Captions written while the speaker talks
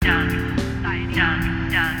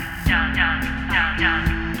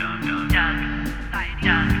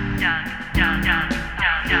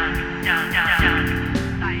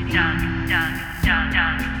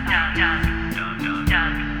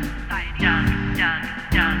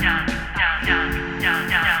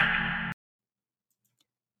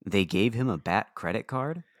They gave him a bat credit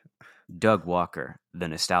card? Doug Walker, the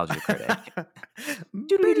nostalgia critic.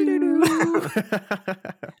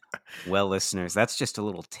 Well, listeners, that's just a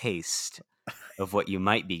little taste of what you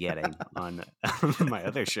might be getting on my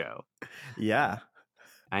other show. Yeah.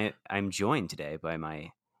 I'm joined today by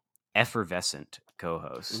my effervescent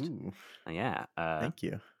co-host. Ooh, Yeah. thank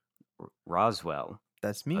you. Roswell.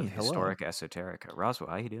 That's me. Of Hello. Dougstorica Ezoneterica. Roswell,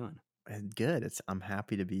 how you doing? Good. I'm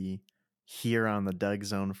happy to be here on the Doug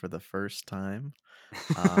Zone for the first time.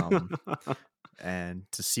 And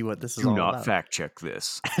to see what this is all about. Do not fact check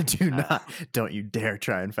this. Don't you dare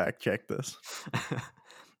try and fact check this.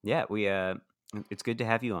 Yeah, it's good to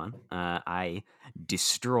have you on. I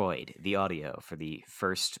destroyed the audio for the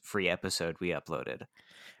first free episode we uploaded.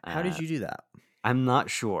 How did you do that? I'm not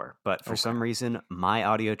sure, but for some reason, my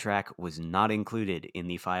audio track was not included in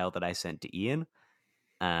the file that I sent to Ian.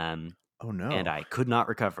 Oh no. And I could not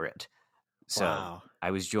recover it. So wow. I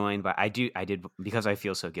was joined by, I did, because I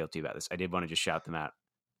feel so guilty about this, I did want to just shout them out at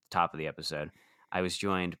the top of the episode. I was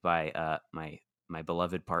joined by my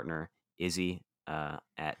beloved partner, Izzy,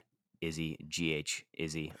 at Izzy, GH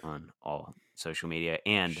Izzy on all social media,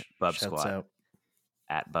 and Bub Squat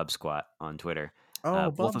at Bub Squat on Twitter. Oh,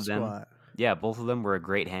 both Bub of them, Squat. Yeah, both of them were a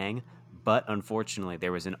great hang. But unfortunately,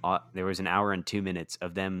 there was an hour and 2 minutes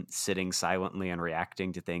of them sitting silently and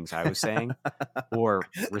reacting to things I was saying, or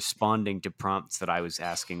responding to prompts that I was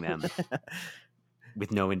asking them,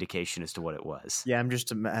 with no indication as to what it was. Yeah, I'm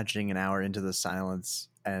just imagining an hour into the silence,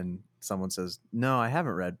 and someone says, "No, I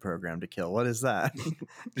haven't read Program to Kill. What is that?"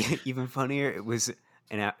 Even funnier, it was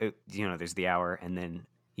there's the hour, and then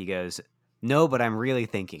he goes, "No, but I'm really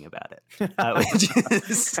thinking about it." Which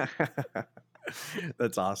is...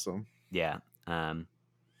 That's awesome. Yeah. So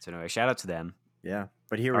anyway, shout out to them. Yeah,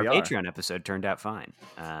 but here we are. Our Patreon episode turned out fine.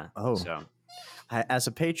 So as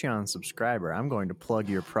a Patreon subscriber, I'm going to plug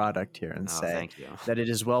your product here and say thank you. That it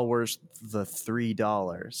is well worth the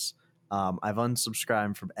 $3. I've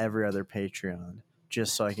unsubscribed from every other Patreon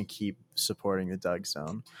just so I can keep supporting the Doug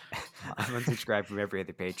Zone. I've unsubscribed from every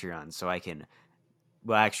other Patreon so I can.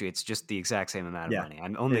 Well, actually, it's just the exact same amount of money.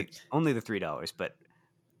 I'm only the $3, but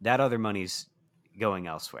that other money's going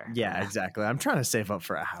elsewhere. Yeah, exactly. I'm trying to save up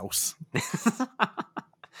for a house.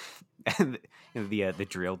 And the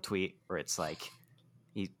drill tweet where it's like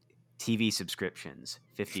TV subscriptions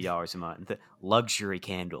 $50 a month, luxury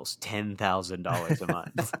candles $10,000 a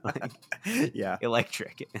month. Yeah,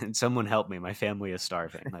 electric, and someone help me, my family is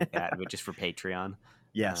starving, like that, but just for Patreon.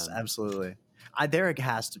 Yes, absolutely.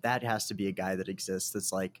 That has to be a guy that exists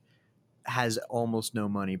that's like has almost no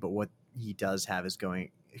money, but what he does have is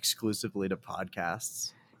going exclusively to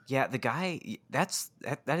podcasts. Yeah, the guy that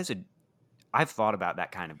is I've thought about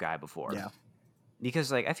that kind of guy before. Yeah,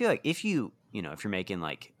 because like I feel like if you're making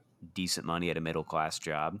like decent money at a middle class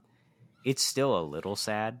job, it's still a little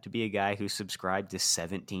sad to be a guy who subscribed to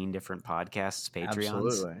 17 different podcasts,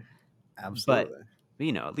 Patreons. Absolutely. But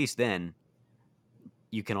at least then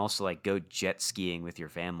you can also like go jet skiing with your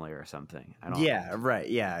family or something. Right.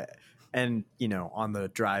 Yeah. And, on the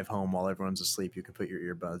drive home while everyone's asleep, you can put your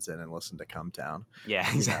earbuds in and listen to Come Town. Yeah,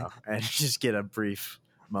 exactly. And just get a brief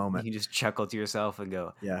moment. You can just chuckle to yourself and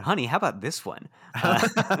go, "Yeah, honey, how about this one? How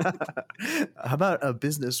about a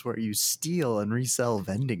business where you steal and resell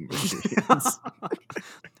vending machines?"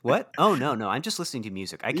 What? Oh, no. I'm just listening to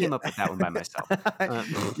music. I came up with that one by myself.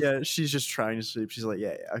 Yeah, she's just trying to sleep. She's like,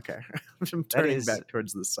 yeah, okay. I'm turning back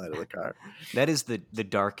towards the side of the car. That is the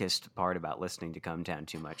darkest part about listening to Come Down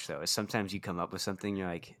too much, though, is sometimes you come up with something, you're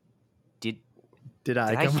like, did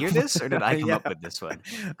I hear this, or did I come up with this one?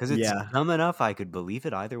 Because it's dumb enough I could believe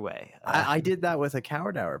it either way. I did that with a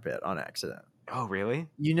Coward Hour bit on accident. Oh, really?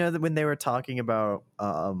 That when they were talking about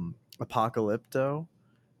Apocalypto,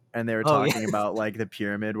 and they were talking about like the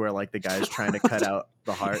pyramid where like the guy's trying to cut out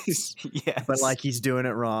the hearts, but like he's doing it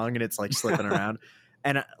wrong and it's like slipping around.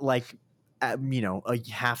 And like, a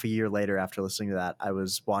half a year later after listening to that, I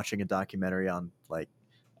was watching a documentary on like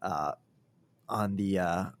on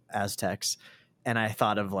the Aztecs, and I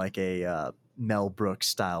thought of like a Mel Brooks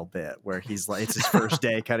style bit where he's like, it's his first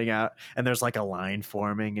day cutting out, and there's like a line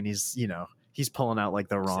forming, and he's pulling out like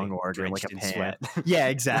the wrong order, like a pan. Sweat. Yeah,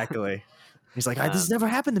 exactly. He's like, this has never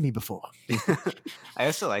happened to me before. I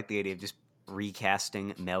also like the idea of just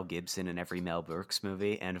recasting Mel Gibson in every Mel Brooks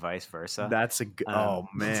movie and vice versa. That's oh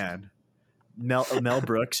man. Mel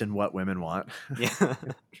Brooks and What Women Want. Yeah.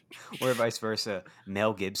 Or vice versa,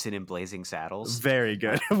 Mel Gibson in Blazing Saddles. Very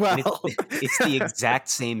good. Well, it's the exact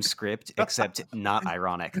same script, except not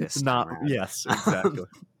ironic this time around. Yes, exactly.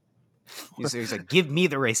 He's like, give me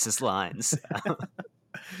the racist lines.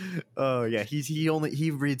 Oh yeah,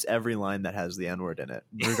 he reads every line that has the N-word in it,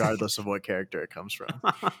 regardless of what character it comes from.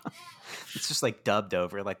 It's just like dubbed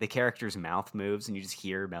over, like the character's mouth moves and you just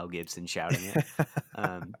hear Mel Gibson shouting it.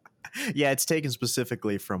 Yeah, it's taken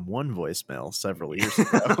specifically from one voicemail several years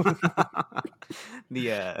ago.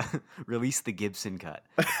 The release the Gibson cut.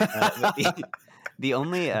 The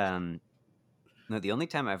only the only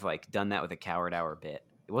time I've like done that with a Coward Hour bit,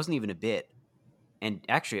 it wasn't even a bit, and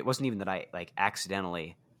actually it wasn't even that I like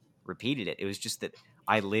accidentally repeated it. It was just that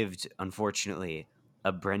I lived, unfortunately,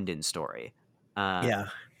 a Brendan story. Yeah,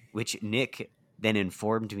 which Nick then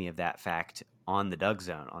informed me of that fact on the Doug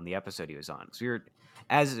Zone on the episode he was on. Because we were,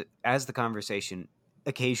 as the conversation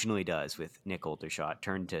occasionally does with Nick Oldershaw,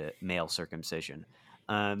 turned to male circumcision,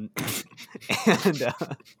 and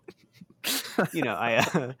you know,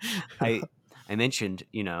 I mentioned,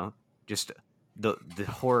 you know, just the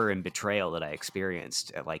horror and betrayal that I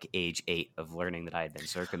experienced at like age 8 of learning that I had been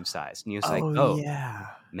circumcised, and he was like, "Oh, yeah,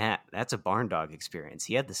 Matt, that's a barn dog experience.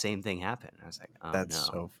 He had the same thing happen." I was like, "Oh that's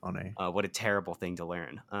no, so funny. what a terrible thing to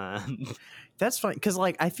learn." That's funny because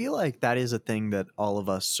like I feel like that is a thing that all of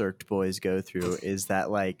us Cirked boys go through, is that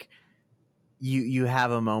like you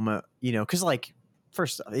have a moment, you know, because like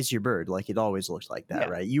first it's your bird, like it always looks like that,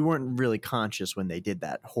 Yeah. right? You weren't really conscious when they did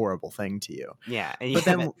that horrible thing to you. Yeah, and But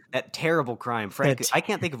yeah, then that terrible crime. Frankly, I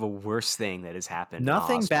can't think of a worse thing that has happened.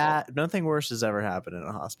 nothing worse has ever happened in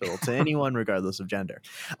a hospital to anyone, regardless of gender.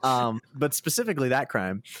 But specifically that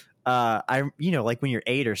crime, you know, like when you're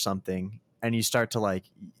 8 or something, and you start to like,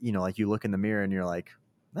 you know, like you look in the mirror and you're like,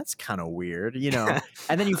 that's kind of weird, you know,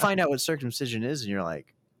 and then you find out what circumcision is, and you're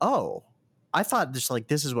like, oh, I thought just like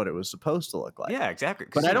this is what it was supposed to look like. Yeah, exactly.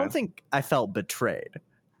 But I don't think I felt betrayed.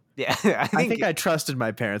 Yeah, I think I trusted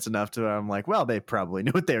my parents enough to. I'm like, well, they probably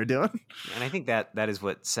knew what they were doing. And I think that is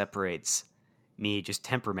what separates me just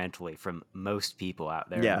temperamentally from most people out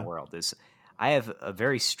there in the world. Is I have a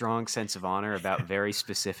very strong sense of honor about very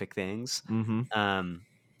specific things. Mm-hmm.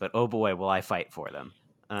 But oh boy, will I fight for them.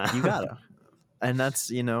 You gotta. And that's,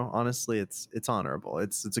 you know, honestly, it's honorable.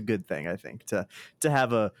 It's a good thing, I think, to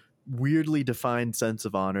have a weirdly defined sense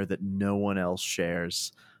of honor that no one else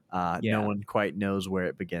shares. No one quite knows where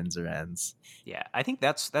it begins or ends. Yeah, I think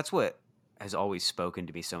that's what has always spoken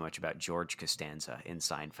to me so much about George Costanza in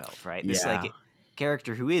Seinfeld, right? This like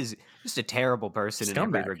character who is just a terrible person in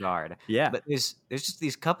every regard. Yeah. But there's just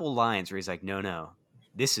these couple lines where he's like, no,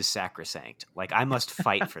 this is sacrosanct. Like, I must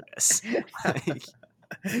fight for this.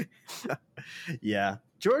 Yeah.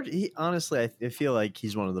 George, he honestly, I feel like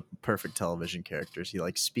he's one of the perfect television characters. He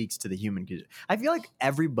like speaks to the human. I feel like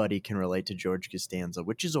everybody can relate to George Costanza,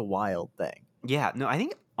 which is a wild thing. Yeah, no, I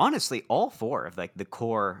think honestly, all 4 of like the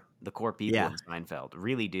core people in Seinfeld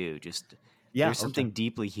really do. Just there's something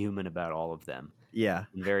deeply human about all of them. Yeah,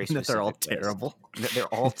 in very specific they're all ways. terrible. They're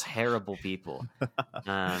all terrible people.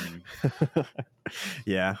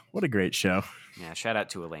 Yeah, what a great show. Yeah, shout out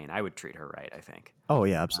to Elaine. I would treat her right, I think. Oh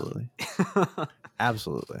yeah, absolutely.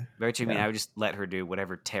 Absolutely. Very true. I mean, I would just let her do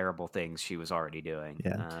whatever terrible things she was already doing.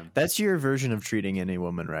 Yeah, that's your version of treating any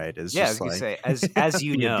woman right. Is yeah, just I was like, gonna say, as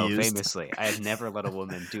you know, abused. Famously, I have never let a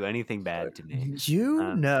woman do anything bad to me.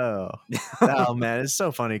 You know. Oh man, it's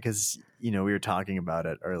so funny because you know we were talking about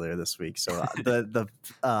it earlier this week. So the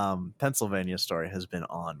Pennsylvania story has been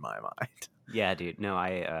on my mind. Yeah, dude.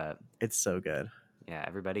 No, it's so good. Yeah,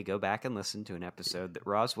 everybody go back and listen to an episode that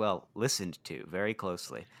Roswell listened to very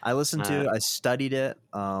closely. I listened to it. I studied it.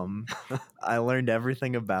 I learned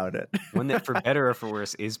everything about it. One that, for better or for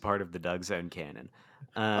worse, is part of the Doug Zone canon.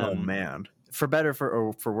 Oh, man. For better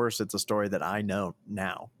or for worse, it's a story that I know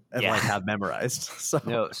now and like have memorized.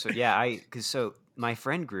 So so my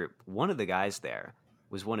friend group, one of the guys there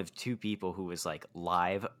was one of 2 people who was like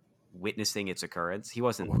live witnessing its occurrence. He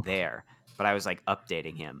wasn't there, but I was like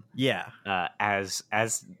updating him. Yeah. As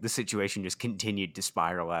the situation just continued to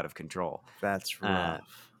spiral out of control. That's rough.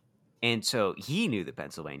 And so he knew the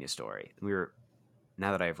Pennsylvania story.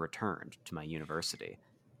 Now that I've returned to my university,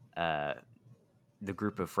 the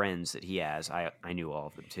group of friends that he has, I knew all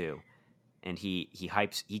of them too. And he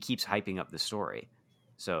keeps hyping up the story.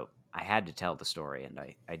 So I had to tell the story, and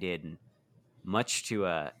I did. And much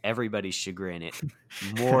to everybody's chagrin, it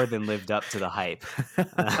more than lived up to the hype.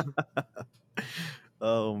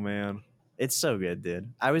 Oh man, it's so good,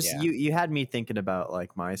 dude. You had me thinking about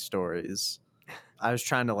like my stories. I was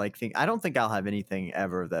trying to like think. I don't think I'll have anything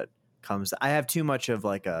ever that comes. I have too much of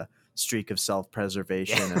like a streak of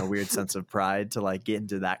self-preservation and a weird sense of pride to like get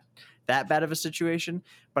into that bad of a situation.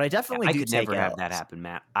 But I definitely I could never have that happen,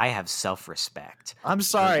 Matt. I have self-respect. I'm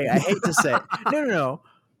sorry. I hate to say it. No.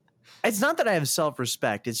 It's not that I have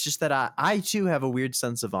self-respect. It's just that I too have a weird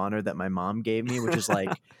sense of honor that my mom gave me, which is like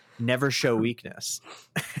never show weakness.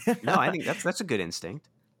 No, I think that's a good instinct.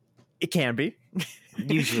 It can be.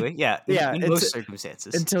 Usually, yeah. Yeah, In most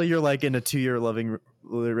circumstances. Until you're like in a 2-year loving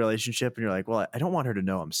relationship and you're like, well, I don't want her to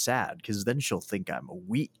know I'm sad because then she'll think I'm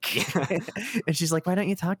weak. And she's like, why don't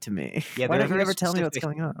you talk to me? Yeah, why don't you ever tell me what's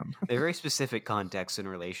going on? There are very specific contexts in a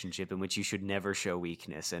relationship in which you should never show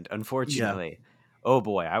weakness. And unfortunately, oh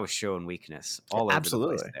boy, I was showing weakness all over the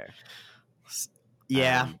place there.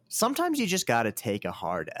 Yeah. Sometimes you just got to take a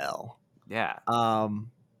hard L. Yeah.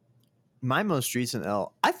 My most recent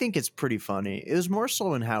L, I think it's pretty funny. It was more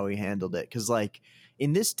so in how he handled it. Cause like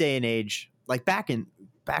in this day and age, like back in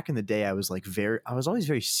the day, I was always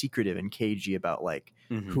very secretive and cagey about like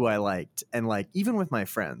who I liked. And like, even with my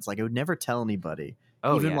friends, like I would never tell anybody,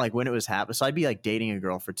 like when it was happening. So I'd be like dating a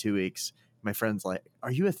girl for 2 weeks. My friend's like, are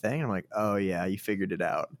you a thing? I'm like, oh yeah, you figured it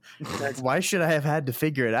out. Like, why should I have had to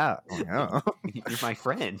figure it out? Like, oh. You're my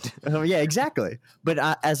friend. Oh yeah, exactly. But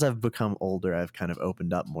as I've become older, I've kind of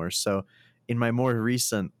opened up more. So in my more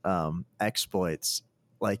recent exploits,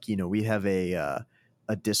 like, you know, we have a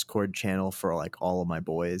Discord channel for like all of my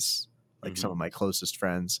boys, like some of my closest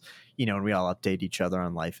friends, you know, and we all update each other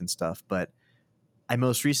on life and stuff. But I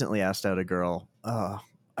most recently asked out a girl,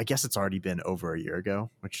 I guess it's already been over a year ago,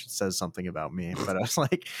 which says something about me. But I was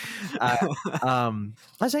like, I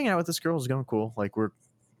was hanging out with this girl. It was going cool. Like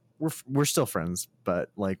we're still friends, but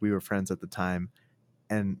like we were friends at the time,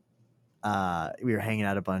 and we were hanging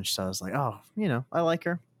out a bunch. So I was like, oh, you know, I like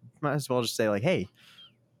her. Might as well just say like, hey,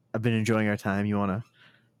 I've been enjoying our time. You want to,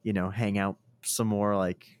 you know, hang out some more,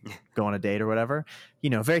 like go on a date or whatever. You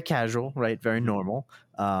know, very casual, right? Very normal.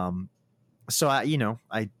 So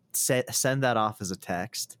I send that off as a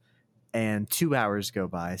text, and 2 hours go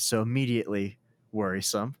by. So immediately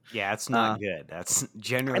worrisome. Yeah, it's not good. That's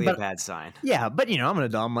generally a bad sign. Yeah, but you know, I'm an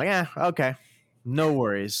adult. I'm like, okay, no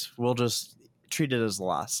worries. We'll just treat it as a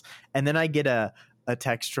loss. And then I get a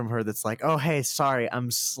text from her that's like, oh, hey, sorry,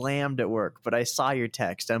 I'm slammed at work, but I saw your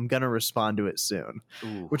text. I'm going to respond to it soon.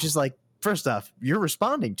 Ooh. Which is like, first off, you're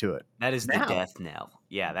responding to it. That is the death knell.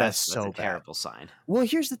 Yeah, that's a terrible sign. Well,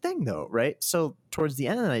 here's the thing, though, right? So towards the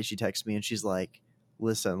end of the night, she texts me and she's like,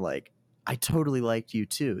 listen, like, I totally liked you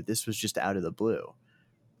too. This was just out of the blue.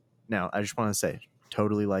 Now, I just want to say,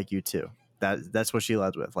 totally like you too. That's what she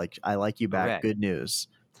led with. Like, I like you back. Correct. Good news.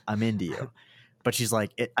 I'm into you. But she's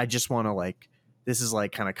like, I just want to like, this is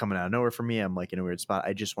like kind of coming out of nowhere for me. I'm like in a weird spot.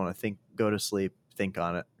 I just want to go to sleep, think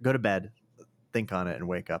on it, go to bed, think on it, and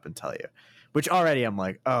wake up and tell you. Which already I'm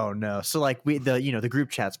like, oh no. So like the group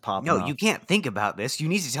chat's popping. No, you can't think about this. You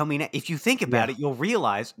need to tell me now. If you think about it, you'll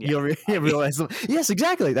realize. Yeah. You'll realize. Yes,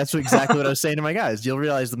 exactly. That's exactly what I was saying to my guys. You'll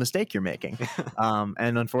realize the mistake you're making.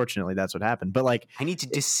 And unfortunately, that's what happened. But like, I need to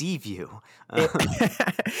deceive you.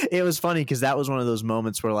 It was funny because that was one of those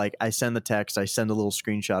moments where like I send the text, I send a little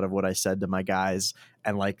screenshot of what I said to my guys,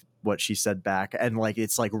 and like what she said back, and like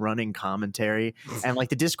it's like running commentary, and like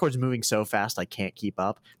the Discord's moving so fast I can't keep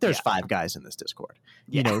up. There's 5 guys in this Discord.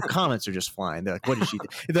 You know, comments are just flying. They're like, what did she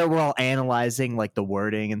we're all analyzing like the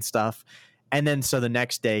wording and stuff. And then so the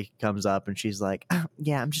next day comes up and she's like, oh,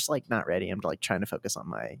 yeah, I'm just like not ready. I'm like trying to focus on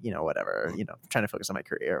my, you know, whatever, you know, trying to focus on my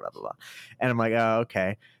career, blah blah blah. And I'm like, oh,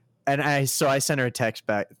 okay. And I sent her a text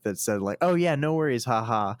back that said like, oh yeah, no worries,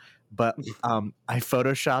 haha. But I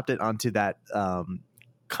photoshopped it onto that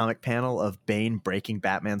comic panel of Bane breaking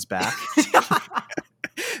Batman's back.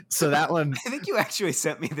 So that one, I think you actually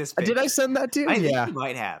sent me this picture. Did I send that to you? I think you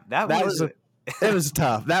might have. That was it was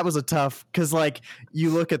tough. That was a tough, because like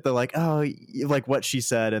you look at the like, oh, like what she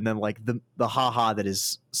said, and then like the haha that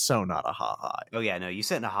is so not a haha. Oh yeah, no, you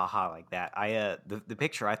sent a haha like that. I the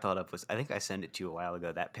picture I thought of was, I think I sent it to you a while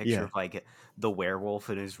ago. That picture of like the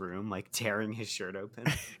werewolf in his room, like tearing his shirt open.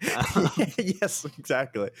 Yes,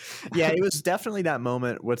 exactly. Yeah, it was definitely that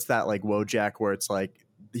moment. What's that like Wojak where it's like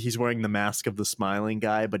he's wearing the mask of the smiling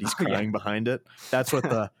guy, but he's crying behind it. That's what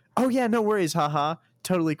the oh yeah, no worries, haha.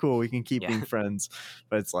 Totally cool. We can keep being friends.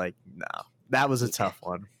 But it's like, no, that was a tough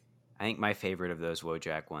one. I think my favorite of those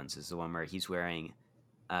Wojak ones is the one where he's wearing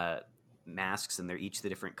masks, and they're each the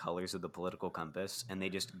different colors of the political compass, and they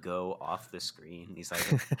just go off the screen. He's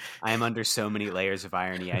like, I am under so many layers of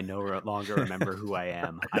irony. I no longer remember who I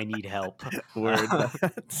am. I need help. Word.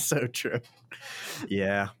 That's so true.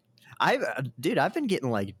 Yeah. I've been getting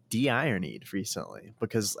like de-ironied recently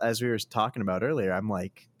because, as we were talking about earlier, I'm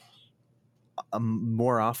like, I'm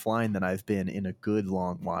more offline than I've been in a good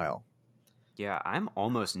long while. Yeah, I'm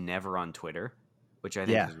almost never on Twitter, which I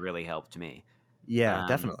think has really helped me. Yeah,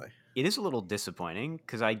 definitely. It is a little disappointing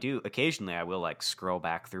because I do occasionally I will like scroll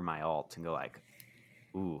back through my alt and go like,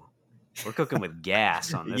 ooh, We're cooking with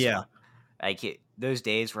gas on this Yeah. one. Like those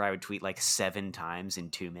days where I would tweet like 7 times in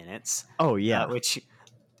 2 minutes. Oh yeah. Which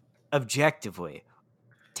objectively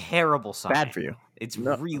terrible sign. Bad for you. It's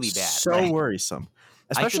really bad. So right? worrisome,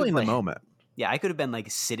 especially in the moment. Yeah, I could have been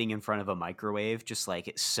like sitting in front of a microwave, just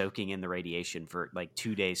like soaking in the radiation for like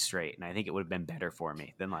 2 days straight, and I think it would have been better for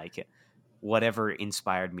me than like whatever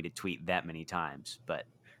inspired me to tweet that many times. But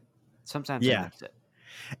sometimes I miss it.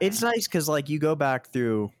 It's nice because like you go back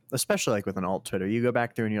through, especially like with an alt Twitter, you go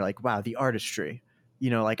back through and you're like, wow, the artistry.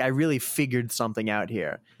 Like I really figured something out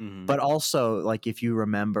here. Mm-hmm. But also, like if you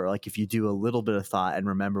remember, like if you do a little bit of thought and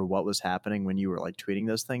remember what was happening when you were like tweeting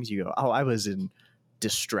those things, you go, oh, I was in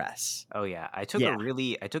distress. Oh yeah, I took a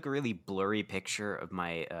really blurry picture of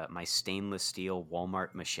my my stainless steel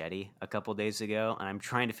Walmart machete a couple days ago, and I'm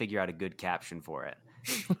trying to figure out a good caption for it.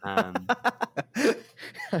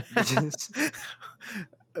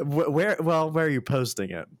 Where are you posting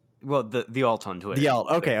it? Well, the alt on Twitter. The alt.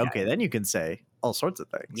 Okay. Then you can say all sorts of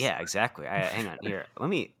things. Yeah, exactly. Hang on here. Let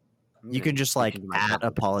me. You can just like at a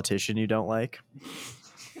politician you don't like.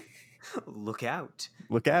 Look out!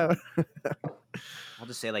 Look out! I'll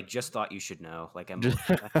just say like, just thought you should know. Like I'm.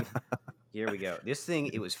 Here we go. This thing,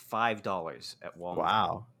 it was $5 at Walmart.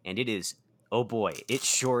 Wow! And it is. Oh boy, it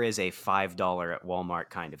sure is a $5 at Walmart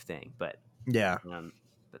kind of thing. But yeah.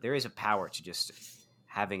 But there is a power to just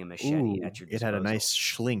having a machete at your disposal. It had a nice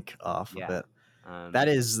schlink off of it.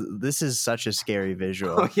 This is such a scary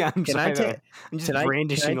visual. Oh yeah, I'm just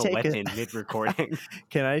brandishing a weapon mid-recording.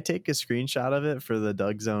 Can I take a screenshot of it for the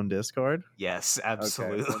Doug Zone Discord? Yes,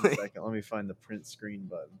 absolutely. Okay, 1 second. Let me find the print screen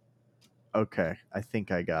button. Okay, I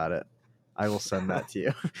think I got it. I will send that to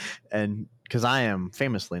you, and because I am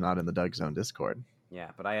famously not in the Doug Zone Discord. Yeah,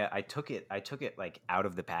 but I took it like out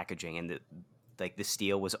of the packaging, and the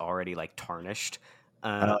steel was already like tarnished.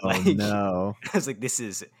 No! I was like, this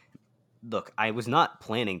is. Look, I was not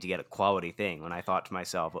planning to get a quality thing when I thought to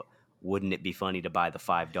myself, wouldn't it be funny to buy the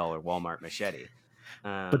 $5 Walmart machete?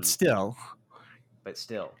 But still.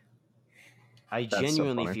 I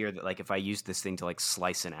genuinely fear that like if I used this thing to like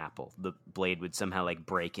slice an apple, the blade would somehow like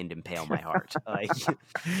break and impale my heart. Like,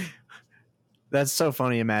 that's so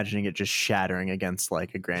funny imagining it just shattering against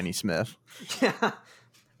like a Granny Smith. Yeah.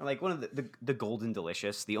 Like one of the Golden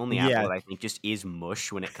Delicious, the only apple that I think just is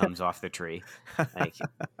mush when it comes off the tree. Like,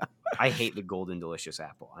 I hate the Golden Delicious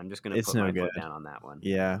apple. I'm just gonna put my foot down on that one.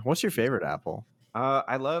 Yeah. What's your favorite apple?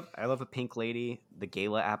 I love a pink lady. The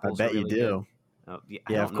Gala apples. I bet really you do.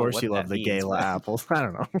 Yeah, of course you love the Gala apples. I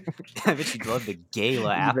don't know. I bet you love the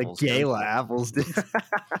Gala apples. The Gala apples, dude.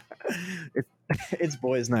 It's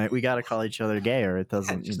boys' night. We got to call each other gay, or it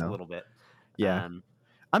doesn't. Just a little bit. Yeah.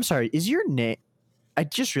 I'm sorry. Is your name? I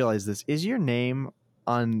just realized this. Is your name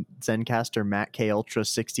on Zencastr Matt K Ultra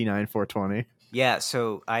 69420? Yeah,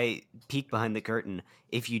 so I peek behind the curtain.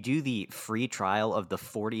 If you do the free trial of the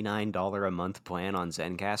 $49 a month plan on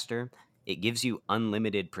Zencastr, it gives you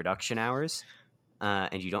unlimited production hours,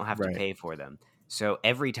 and you don't have to pay for them. So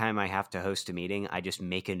every time I have to host a meeting, I just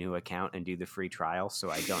make a new account and do the free trial, so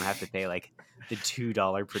I don't have to pay like the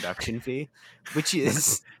 $2 production fee, which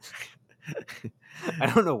is... I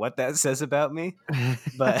don't know what that says about me,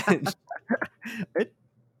 but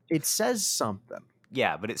it says something.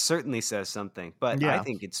 Yeah, but it certainly says something. But I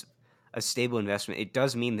think it's a stable investment. It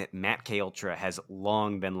does mean that Matt K Ultra has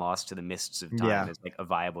long been lost to the mists of time as like a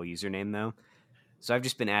viable username, though. So I've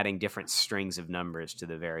just been adding different strings of numbers to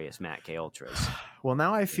the various Matt K Ultras. Well,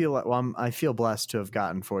 now I feel I feel blessed to have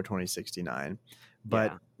gotten 42069,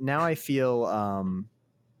 but now I feel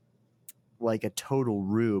like a total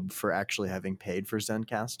rube for actually having paid for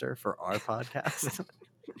Zencastr for our podcast.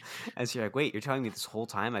 As you're like, wait, you're telling me this whole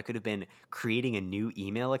time I could have been creating a new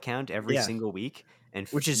email account every single week, and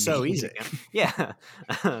which is so easy. Yeah,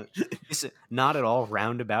 it's not at all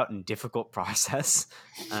roundabout and difficult process.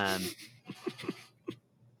 I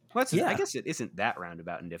guess it isn't that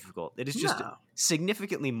roundabout and difficult. It is just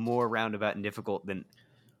significantly more roundabout and difficult than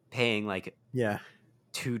paying like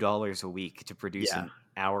 $2 a week to produce an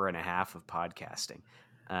hour and a half of podcasting.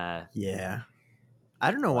 I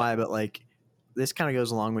don't know why, but like this kind of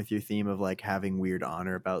goes along with your theme of like having weird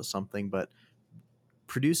honor about something, but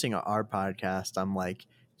producing our podcast, I'm like,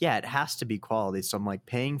 it has to be quality. So I'm like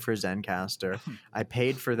paying for Zencastr. I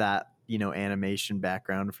paid for that, animation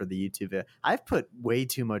background for the YouTube video. I've put way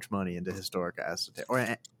too much money into Historica Ezoneterica.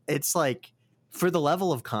 Or it's like for the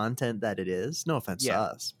level of content that it is, no offense to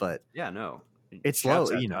us, but it's low,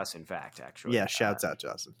 to us, in fact, actually. Yeah, shouts out to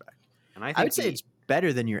us, in fact. And I would say it's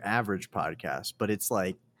better than your average podcast, but it's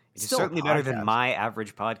like it's certainly better than my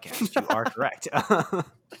average podcast. You are correct.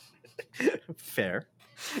 Fair.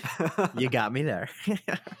 You got me there.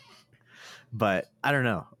 But I don't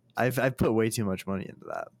know. I've put way too much money into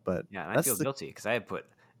that. But yeah, and I feel guilty because I have put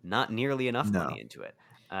not nearly enough No. money into it.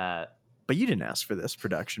 But you didn't ask for this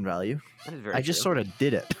production value. That is very I just true. sort of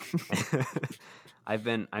did it.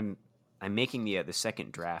 I'm making the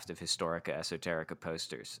second draft of Historica Ezoterica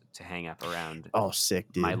posters to hang up around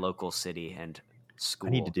sick, dude. my local city and school.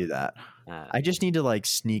 I need to do that. I just need to like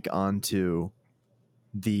sneak onto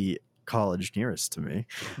the college nearest to me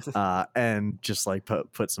and just like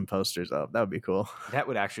put some posters up. That would be cool. That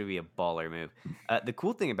would actually be a baller move. The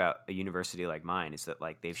cool thing about a university like mine is that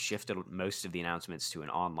like they've shifted most of the announcements to an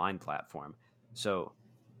online platform. So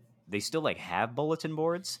they still like have bulletin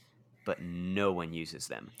boards, but no one uses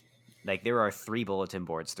them. Like there are 3 bulletin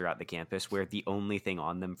boards throughout the campus where the only thing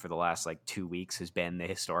on them for the last like 2 weeks has been the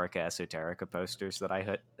Historica Ezoterica posters that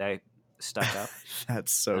I stuck up.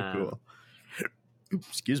 That's so cool. Oops,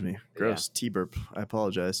 excuse me. Gross. Yeah. T-burp. I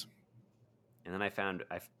apologize. And then I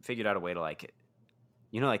figured out a way to like,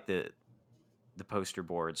 like the poster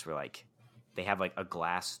boards where like they have like a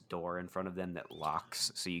glass door in front of them that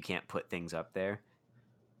locks so you can't put things up there.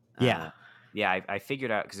 Yeah. I figured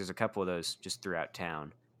out because there's a couple of those just throughout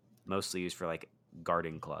town, mostly used for like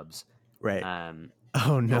garden clubs. Right.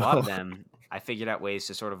 Oh no. A lot of them, I figured out ways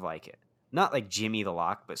to sort of like, not like jimmy the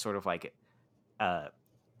lock, but sort of like,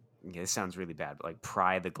 this sounds really bad, but like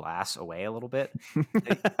pry the glass away a little bit.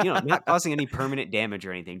 Not causing any permanent damage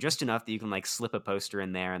or anything, just enough that you can like slip a poster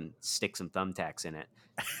in there and stick some thumbtacks in it.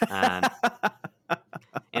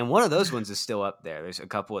 And one of those ones is still up there. There's a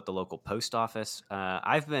couple at the local post office.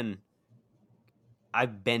 I've been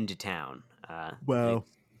to town. Wow.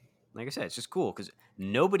 Like I said, it's just cool because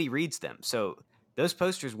nobody reads them. So those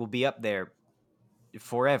posters will be up there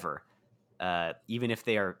forever. Even if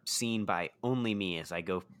they are seen by only me as I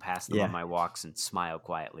go past them on my walks and smile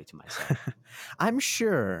quietly to myself. I'm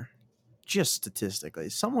sure, just statistically,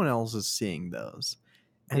 someone else is seeing those.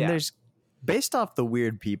 And there's, based off the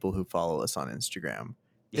weird people who follow us on Instagram,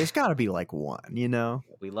 there's got to be like one,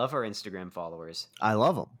 We love our Instagram followers. I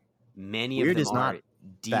love them. Many weird of them are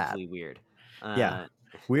deeply weird.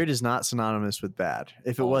 Weird is not synonymous with bad.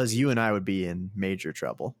 If it was, you and I would be in major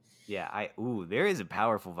trouble. Yeah, there is a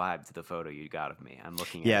powerful vibe to the photo you got of me. I'm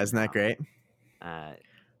looking at it. Yeah, isn't that great?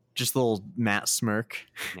 Just the little Matt smirk.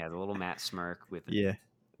 Yeah, the little Matt smirk with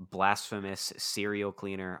Blasphemous, Serial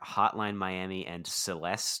Cleaner, Hotline Miami, and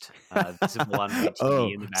Celeste visible on my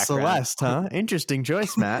TV in the background. Celeste, huh? Interesting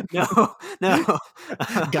choice, Matt. No.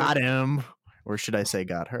 Got him. Or should I say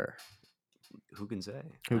got her? Who can say?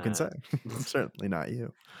 Who can say? Certainly not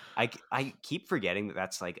you. I keep forgetting that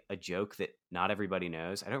that's like a joke that not everybody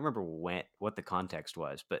knows. I don't remember what the context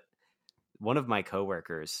was, but one of my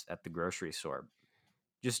coworkers at the grocery store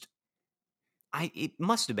it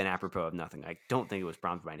must have been apropos of nothing. I don't think it was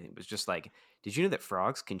prompted by anything. It was just like, did you know that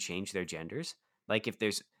frogs can change their genders? Like if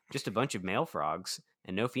there's just a bunch of male frogs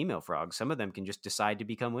and no female frogs, some of them can just decide to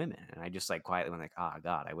become women. And I just like quietly went like, oh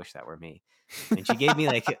God, I wish that were me. And she gave me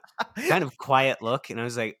like a kind of quiet look. And I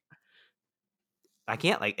was like, I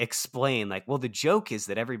can't like explain like, well, the joke is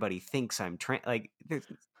that everybody thinks I'm trans. Like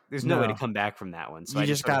there's no way to come back from that one. So you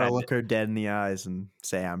just got to look her dead in the eyes and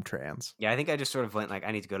say I'm trans. Yeah. I think I just sort of went like,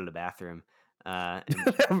 I need to go to the bathroom. Oh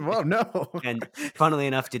no! And funnily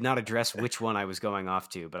enough, did not address which one I was going off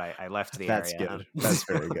to, but I left the area. That's good. That's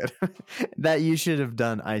very good. That you should have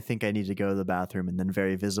done. I think I need to go to the bathroom, and then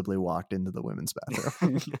very visibly walked into the women's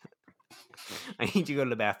bathroom. I need to go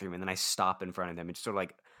to the bathroom, and then I stop in front of them and just sort of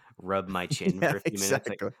like rub my chin for a few minutes.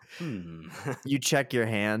 Like, You check your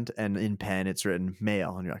hand, and in pen it's written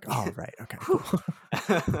male, and you're like, oh right, okay, cool.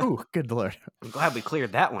 Ooh, good Lord! I'm glad we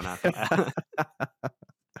cleared that one up.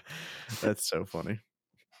 That's so funny.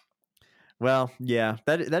 Well, yeah,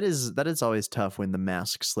 that is always tough when the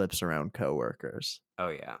mask slips around coworkers. Oh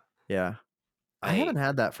yeah. Yeah. I haven't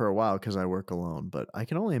had that for a while because I work alone, but I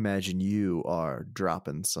can only imagine you are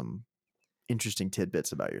dropping some interesting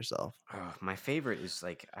tidbits about yourself. Oh, my favorite is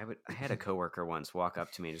like I had a coworker once walk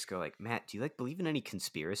up to me and just go like, Matt, do you like believe in any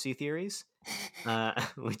conspiracy theories?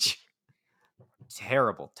 Which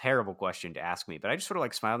terrible question to ask me, but I just sort of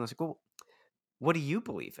like smiled and I was like, well, what do you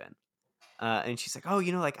believe in? And she's like, oh,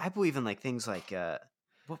 like I believe in like things like,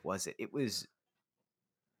 what was it? It was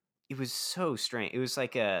so strange. It was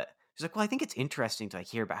like she's like, well, I think it's interesting to like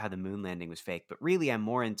hear about how the moon landing was fake, but really I'm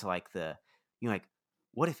more into like the, like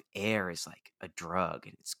what if air is like a drug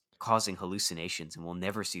and it's causing hallucinations and we'll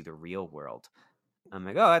never see the real world? I'm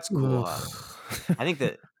like, oh, that's cool. I think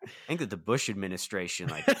that the Bush administration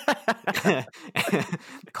like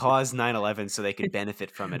caused 9/11 so they could benefit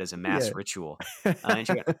from it as a mass ritual. And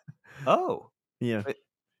she went, oh, yeah,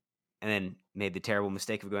 and then made the terrible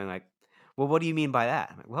mistake of going like, well, what do you mean by that?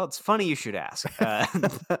 I'm like, well, it's funny you should ask.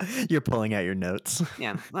 You're pulling out your notes.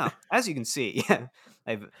 Yeah. Well, as you can see, yeah,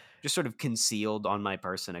 I've just sort of concealed on my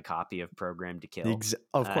person a copy of Program to Kill.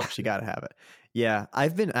 Of course, you got to have it. Yeah,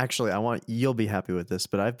 I've been actually, you'll be happy with this,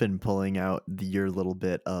 but I've been pulling out your little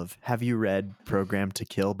bit of, have you read Program to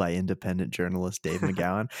Kill by independent journalist Dave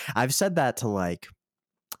McGowan? I've said that to like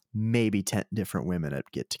maybe 10 different women at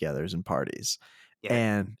get-togethers and parties. Yeah.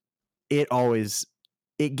 And it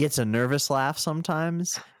gets a nervous laugh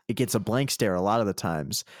sometimes. It gets a blank stare a lot of the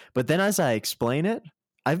times. But then as I explain it,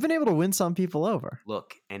 I've been able to win some people over.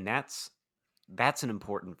 Look, and that's an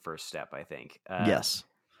important first step, I think. Yes.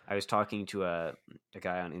 I was talking to a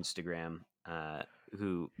guy on Instagram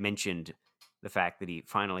who mentioned the fact that he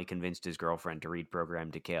finally convinced his girlfriend to read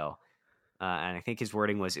Program to Kill. And I think his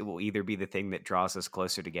wording was, it will either be the thing that draws us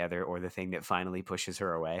closer together or the thing that finally pushes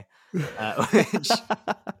her away. Which,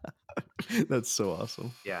 that's so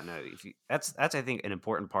awesome. Yeah, no, that's I think an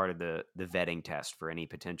important part of the vetting test for any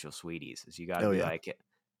potential sweeties is you got to be like,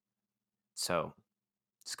 so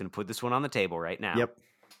just going to put this one on the table right now. Yep.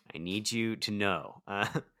 I need you to know.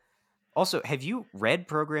 Also, have you read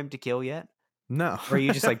Program to Kill yet? No. Or are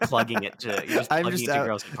you just like plugging it to, to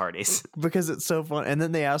girls at parties? Because it's so fun. And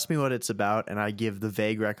then they ask me what it's about, and I give the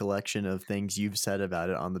vague recollection of things you've said about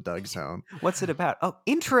it on the Doug Zone. What's it about? Oh,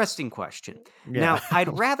 interesting question. Yeah. Now,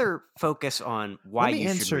 I'd rather focus on why you should read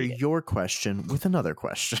it. Answer your question with another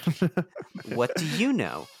question. What do you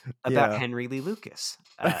know about Henry Lee Lucas?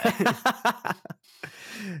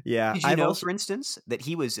 Yeah. Did you know, for instance, that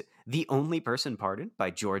he was the only person pardoned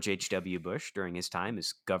by George H.W. Bush during his time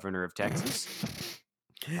as governor of Texas?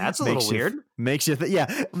 That's a little weird. Makes you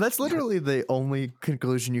yeah, that's literally the only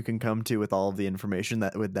conclusion you can come to with all of the information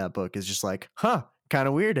that with that book is just like, huh, kind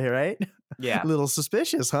of weird, right? Yeah. A little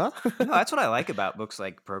suspicious, huh? No, that's what I like about books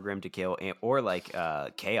like Program to Kill or like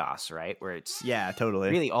Chaos, right? Where it's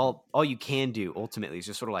totally really all you can do ultimately is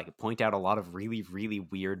just sort of like point out a lot of really, really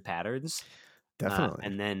weird patterns. Definitely.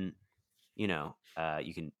 And then, you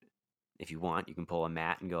can, if you want, you can pull a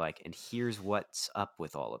mat and go like, and here's what's up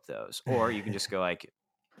with all of those. Or you can just go like,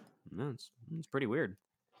 no, it's pretty weird.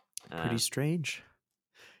 Pretty strange.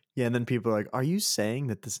 Yeah, and then people are like, are you saying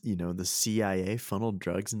that this, the CIA funneled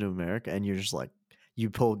drugs into America? And you're just like, you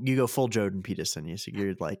go full Jordan Peterson.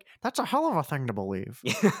 You're like, that's a hell of a thing to believe.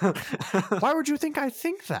 Why would you think I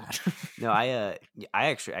think that? No, I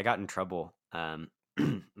got in trouble.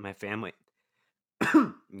 My family,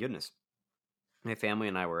 goodness, my family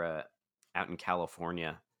and I were out in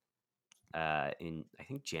California in I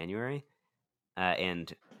think January,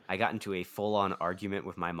 and I got into a full-on argument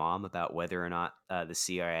with my mom about whether or not the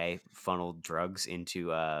CIA funneled drugs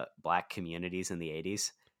into black communities in the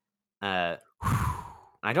 80s.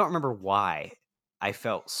 I don't remember why I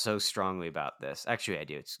felt so strongly about this. Actually, I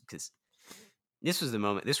do. It's because this was the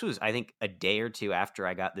moment. This was, I think, a day or two after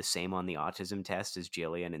I got the same on the autism test as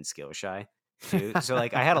Jillian and Skillshy, too. So,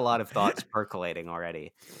 like, I had a lot of thoughts percolating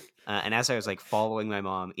already. And as I was, like, following my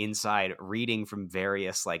mom inside, reading from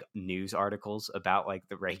various, like, news articles about, like,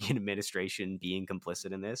 the Reagan administration being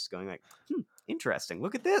complicit in this, going like, interesting.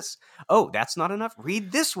 Look at this. Oh, that's not enough.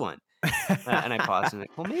 Read this one. And I paused and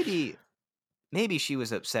like, well, maybe she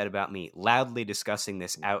was upset about me loudly discussing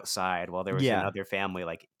this outside while there was another family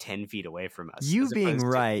like 10 feet away from us. You being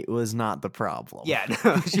right was not the problem. Yeah,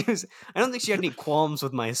 no, I don't think she had any qualms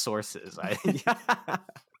with my sources.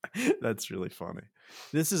 That's really funny.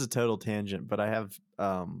 This is a total tangent, but I have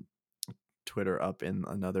Twitter up in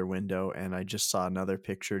another window, and I just saw another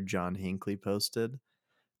picture John Hinckley posted.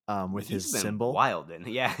 With his symbol. Wild, and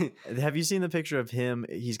yeah. Have you seen the picture of him?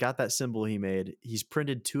 He's got that symbol he made. He's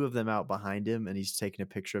printed two of them out behind him, and he's taking a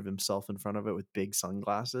picture of himself in front of it with big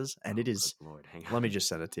sunglasses. And it is. Lord, hang on. Let me just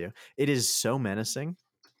send it to you. It is so menacing.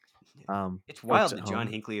 It's wild that John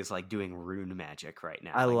Hinckley is like doing rune magic right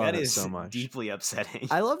now. I love that it is so much. Deeply upsetting.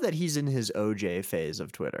 I love that he's in his OJ phase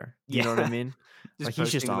of Twitter. You know what I mean? Like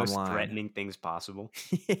he's just the most threatening things possible.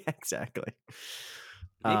 Yeah, exactly.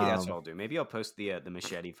 Maybe that's what I'll do. Maybe I'll post the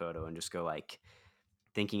machete photo and just go like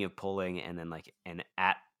thinking of pulling and then like an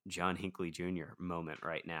at John Hinckley Jr. moment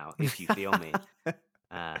right now. If you feel me,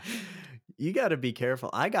 you got to be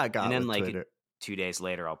careful. I got and then with like Twitter. 2 days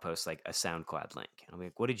later, I'll post like a SoundCloud link. And I'll be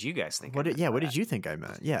like, "What did you guys think?" What did you think I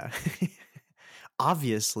meant? Yeah.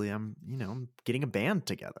 Obviously, I'm getting a band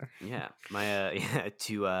together. Yeah, my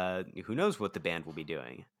who knows what the band will be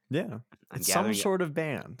doing. Yeah, it's some sort of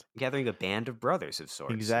band. Gathering a band of brothers of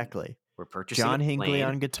sorts. Exactly. We're purchasing John Hinckley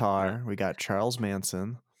on guitar. Yeah. We got Charles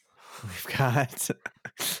Manson. We've got.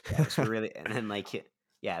 Yeah, so really, and then like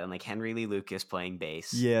Yeah, and like Henry Lee Lucas playing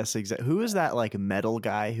bass. Yes, exactly. Who is that like metal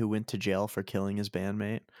guy who went to jail for killing his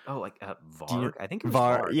bandmate? Oh, like Do you know Varg? I think it was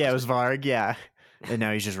Varg. Yeah, it Was was Varg. Yeah, and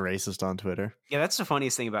now he's just racist on Twitter. Yeah, that's the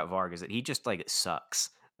funniest thing about Varg is that he just like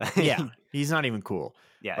sucks. Yeah, he's not even cool.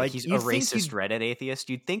 Yeah, like Like he's a you think racist Reddit atheist.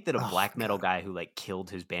 You'd think that a oh black metal god, guy who like killed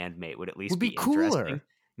his bandmate would at least would be be interesting. cooler.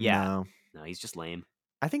 Yeah, No, no, he's just lame.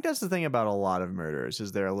 I think that's the thing about a lot of murderers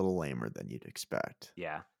is they're a little lamer than you'd expect.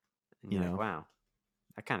 Yeah, and You you're like, know, wow,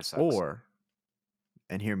 that kind of sucks. or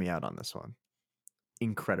and hear me out on this one,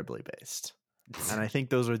 incredibly based. And I think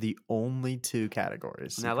those are the only two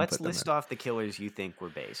categories. Now let's list off the killers you think were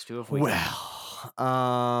based. Who have we got?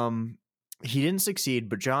 Well, he didn't succeed,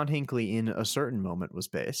 but John Hinckley in a certain moment was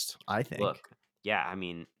based, I think. Look, yeah, I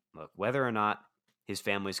mean, look, whether or not his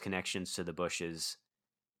family's connections to the Bushes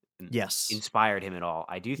inspired him at all,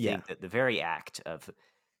 I do think that the very act of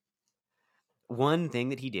one thing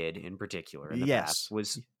that he did in particular in the past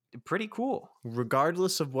was pretty cool.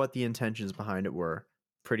 Regardless of what the intentions behind it were,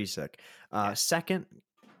 pretty sick. Second,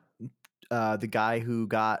 the guy who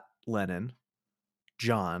got Lennon,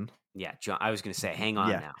 John. Yeah, John. I was going to say, hang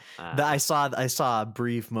on now. I saw a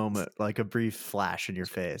brief moment, like a brief flash in your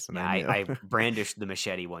face, and I brandished the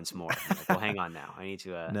machete once more. Like, well, hang on now. I need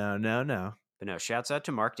to. No. But no, shouts out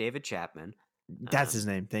to Mark David Chapman. That's his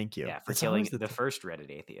name. Thank you. Yeah, for killing the first Reddit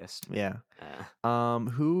atheist. Yeah.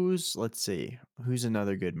 Let's see. Who's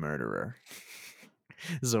another good murderer?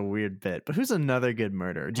 This is a weird bit, but who's another good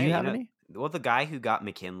murderer? Do you have any? Well, the guy who got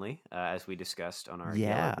McKinley, as we discussed on our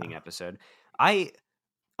Yellow Wing episode.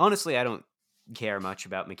 Honestly, I don't care much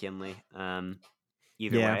about McKinley. Either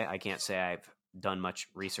way, I can't say I've done much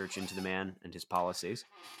research into the man and his policies.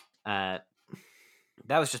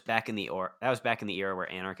 That was just back in the era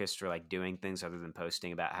where anarchists were like doing things other than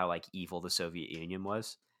posting about how like evil the Soviet Union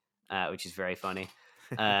was, which is very funny.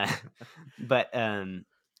 But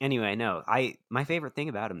anyway, no. My favorite thing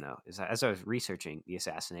about him though is that as I was researching the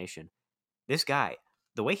assassination, this guy,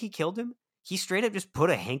 the way he killed him, he straight up just put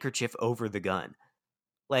a handkerchief over the gun.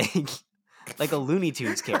 Like a Looney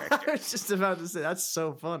Tunes character. I was just about to say, that's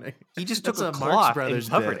so funny. He just took a cloth and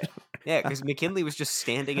covered it. Yeah, because McKinley was just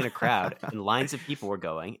standing in a crowd, and lines of people were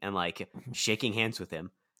going and like shaking hands with him.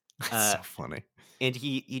 That's so funny. And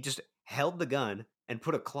he just held the gun and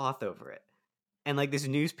put a cloth over it. And like this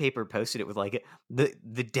newspaper posted it with like the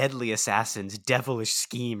deadly assassin's devilish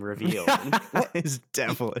scheme revealed. It's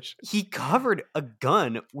devilish. He covered a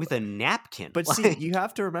gun with a napkin. But see, you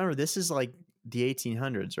have to remember, this is like the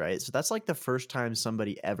 1800s, right? So that's like the first time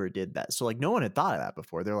somebody ever did that. So like no one had thought of that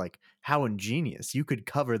before. They're like, how ingenious. You could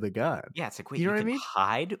cover the gun. Yeah, it's like, wait, you know what I mean?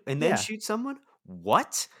 Hide and then shoot someone?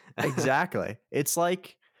 What? Exactly. It's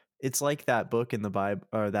like that book in the Bible,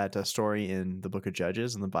 or that story in the book of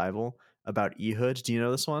Judges in the Bible about Ehud. Do you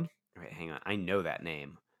know this one? Right, hang on. I know that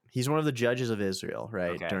name. He's one of the judges of Israel,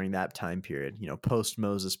 right? Okay. During that time period, post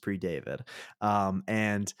Moses, pre David,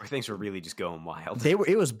 and where things were really just going wild.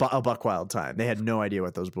 It was a buck wild time. They had no idea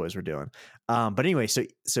what those boys were doing. But anyway, so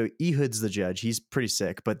Ehud's the judge. He's pretty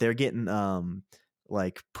sick, but they're getting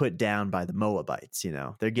like put down by the Moabites.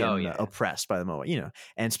 They're getting oppressed by the Moabites.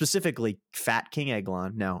 And specifically Fat King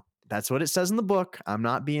Eglon. Now that's what it says in the book. I'm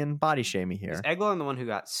not being body shaming here. Is Eglon the one who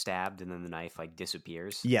got stabbed and then the knife like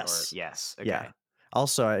disappears? Yes. Yes. Okay. Yeah.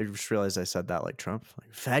 Also, I just realized I said that like Trump.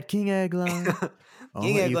 Like, Fat King Eglon.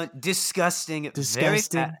 King Eglon. Disgusting. Very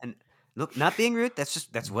fat. And look, not being rude.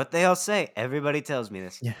 That's what they all say. Everybody tells me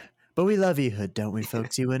this. Yeah. But we love Ehud, don't we,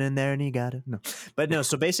 folks? He went in there and he got it. No. But no,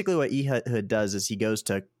 so basically what Ehud does is he goes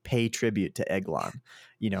to pay tribute to Eglon,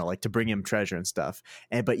 like to bring him treasure and stuff.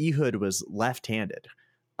 But Ehud was left-handed.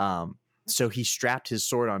 So he strapped his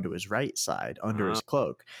sword onto his right side under his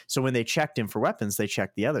cloak. So when they checked him for weapons, they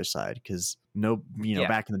checked the other side because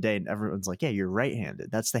back in the day, everyone's like, yeah, you're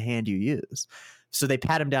right-handed. That's the hand you use. So they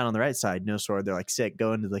pat him down on the right side, no sword. They're like, sick,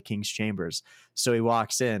 go into the king's chambers. So he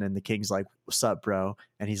walks in and the king's like, what's up, bro?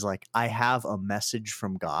 And he's like, I have a message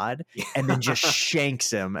from God. And then just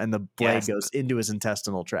shanks him and the blade goes into his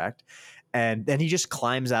intestinal tract. And then he just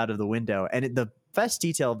climbs out of the window. And the best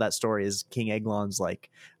detail of that story is King Eglon's like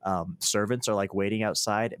servants are like waiting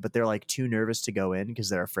outside, but they're like too nervous to go in because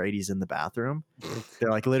they're afraid he's in the bathroom. They're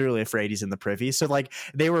like literally afraid he's in the privy. So like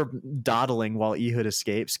they were dawdling while Ehud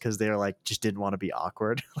escapes because they're like just didn't want to be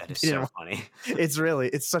awkward. That is so funny.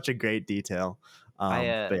 It's such a great detail. But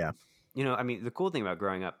yeah, I mean, the cool thing about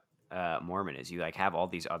growing up Mormon is you like have all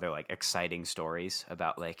these other like exciting stories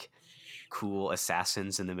about like cool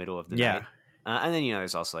assassins in the middle of the night. And then,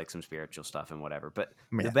 there's also like some spiritual stuff and whatever. But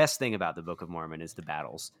the best thing about the Book of Mormon is the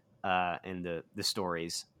battles and the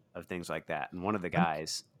stories of things like that. And one of the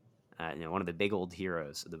guys, one of the big old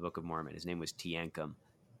heroes of the Book of Mormon, his name was Teancum.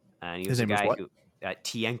 And he His was a name was guy what? who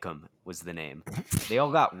Tienkum was the name. They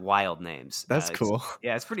all got wild names. That's cool.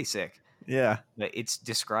 It's pretty sick. Yeah. But it's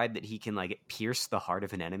described that he can like pierce the heart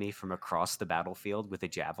of an enemy from across the battlefield with a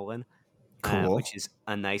javelin, Cool. which is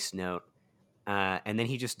a nice note. And then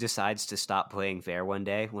he just decides to stop playing fair one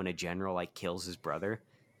day when a general like kills his brother.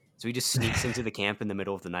 So he just sneaks into the camp in the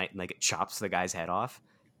middle of the night and like chops the guy's head off.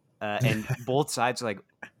 And both sides are like,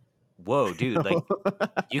 "Whoa, dude! Like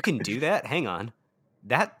you can do that? Hang on,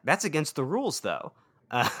 that's against the rules, though."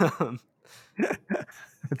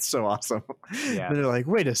 It's so awesome. Yeah. They're like,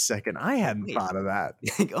 wait a second, I hadn't thought of that.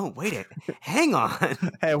 Oh, wait hang on.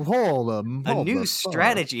 Hey, hold A new the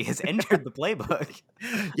strategy has entered the playbook.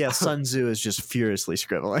 Yeah, Sun Tzu is just furiously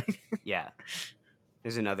scribbling. Yeah.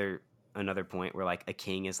 There's another point where like a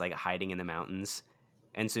king is like hiding in the mountains,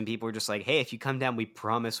 and some people are just like, "Hey, if you come down, we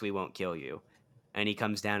promise we won't kill you." And he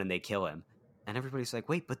comes down and they kill him, and everybody's like,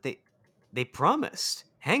 "Wait, but they promised.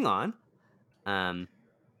 Hang on."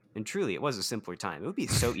 And truly, it was a simpler time. It would be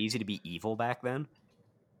so easy to be evil back then.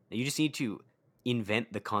 You just need to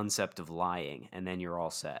invent the concept of lying, and then you're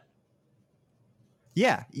all set.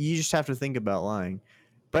 Yeah, you just have to think about lying.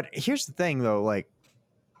 But here's the thing, though, like,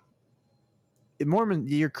 Mormon,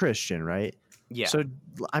 you're Christian, right? Yeah. So,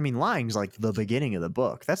 I mean, lying's like the beginning of the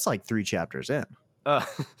book. That's like 3 chapters in.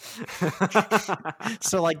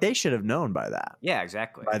 So, like, they should have known by that. Yeah,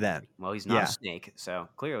 exactly. By then. Well, he's not a snake, so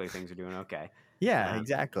clearly things are doing okay. Yeah,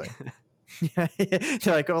 exactly. They're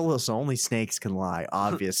like, oh, listen, only snakes can lie,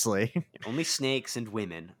 obviously. Only snakes and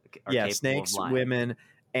women are yeah, capable snakes, of lying. women,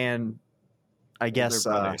 and I guess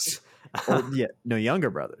brothers. Younger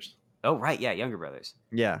brothers. Oh, right, yeah, younger brothers.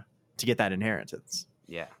 Yeah, to get that inheritance.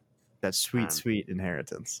 Yeah. That sweet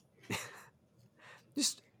inheritance.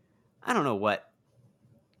 Just, I don't know what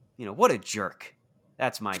a jerk.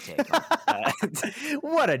 That's my take on it.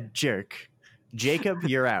 What a jerk. Jacob,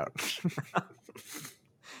 you're out.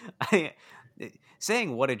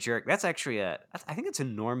 Saying what a jerk, that's actually I think it's a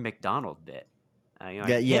Norm Macdonald bit.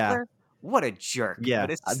 Yeah. Hitler, what a jerk. Yeah.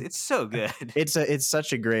 But it's so good. It's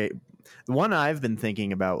such a great the one I've been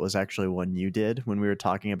thinking about was actually one you did when we were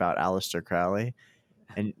talking about Aleister Crowley.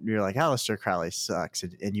 And you're like, Aleister Crowley sucks.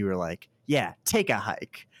 And you were like, yeah, take a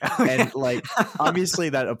hike. And like, obviously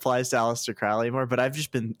that applies to Aleister Crowley more, but I've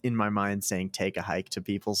just been in my mind saying take a hike to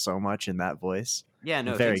people so much in that voice. Yeah,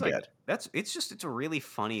 no, very good. Like, it's a really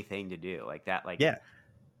funny thing to do. Like that, like, yeah,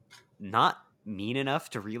 not mean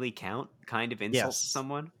enough to really count kind of insult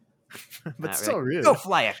someone. But so like, rude. Go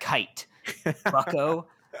fly a kite, bucko.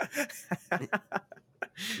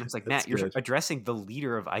 It's like, Matt, you're addressing the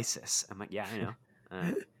leader of ISIS. I'm like, yeah, I know.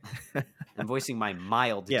 I'm voicing my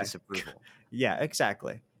mild disapproval. Yeah,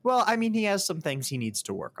 exactly. Well, I mean, he has some things he needs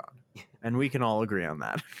to work on, and we can all agree on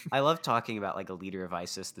that. I love talking about like a leader of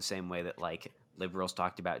ISIS the same way that like liberals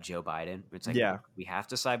talked about Joe Biden. It's like, we have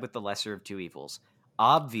to side with the lesser of two evils.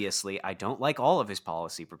 Obviously, I don't like all of his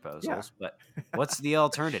policy proposals, but what's the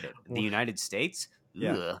alternative? The United States?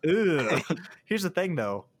 Yeah. Ugh. Here's the thing,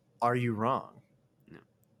 though. Are you wrong?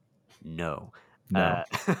 No. No.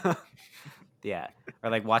 Yeah. Or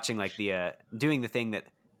like watching like the doing the thing that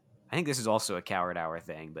I think this is also a coward hour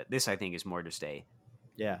thing, but this I think is more just a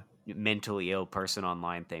mentally ill person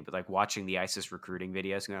online thing. But like watching the ISIS recruiting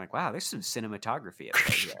videos and going like, wow, there's some cinematography at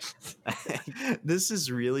play here. This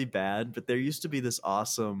is really bad, but there used to be this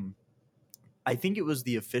awesome I think it was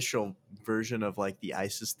the official version of like the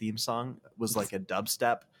ISIS theme song was like a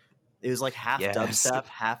dubstep. It was like half dubstep,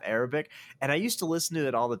 half Arabic. And I used to listen to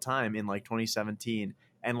it all the time in like 2017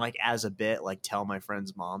 and like as a bit, like tell my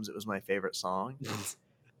friends' moms it was my favorite song.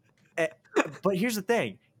 But here's the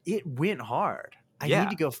thing. It went hard. I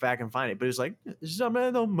need to go back and find it. But it was like, and there's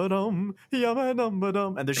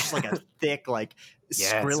just like a thick, like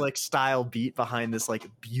Skrillex style beat behind this like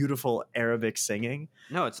beautiful Arabic singing.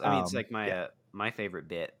 No, it's like my favorite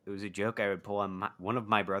bit. It was a joke I would pull on one of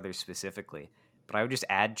my brothers specifically, but I would just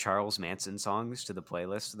add Charles Manson songs to the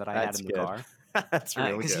playlist that I had in the car. That's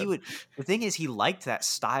really good. The thing is, he liked that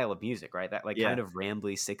style of music, right? That like kind of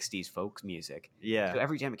rambly 60s folk music. Yeah. So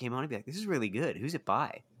every time it came on, I'd be like, this is really good. Who's it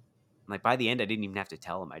by? And like by the end, I didn't even have to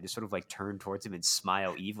tell him. I just sort of like turned towards him and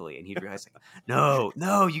smile evilly. And he'd realize like, no,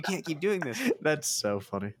 you can't keep doing this. That's so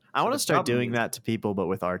funny. I want to start doing that to people, but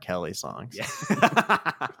with R. Kelly songs.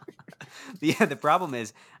 Yeah. The problem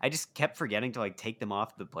is I just kept forgetting to like take them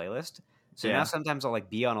off the playlist. So now sometimes I'll like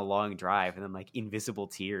be on a long drive and then like Invisible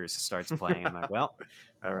Tears starts playing. I'm like, well,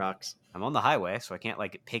 that rocks. I'm on the highway, so I can't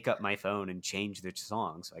like pick up my phone and change the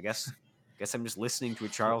song. So I guess I'm just listening to a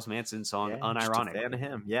Charles Manson song unironically. Just a fan of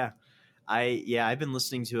him. Yeah. I've been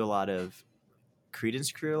listening to a lot of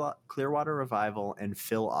Creedence Clearwater Revival and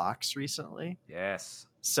Phil Ox recently. Yes.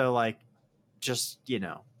 So like, just,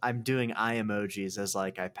 I'm doing eye emojis as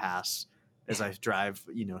like I pass, as I drive,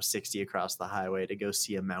 60 across the highway to go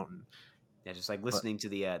see a mountain. Yeah, just like listening to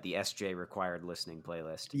the SJ required listening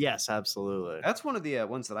playlist. Yes, absolutely. That's one of the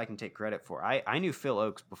ones that I can take credit for. I knew Phil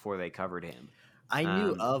Oakes before they covered him. I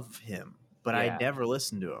knew of him, but I never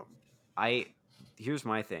listened to him. Here's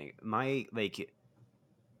my thing. My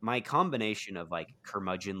combination of like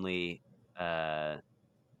curmudgeonly,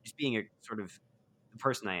 just being a sort of the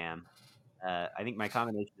person I am. I think my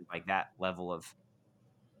combination of like that level of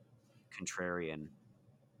contrarian,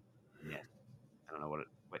 yeah, I don't know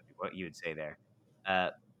what you would say there.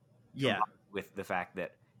 Yeah. With the fact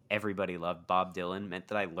that everybody loved Bob Dylan meant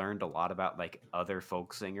that I learned a lot about like other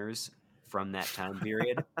folk singers from that time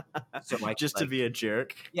period. So I just to be a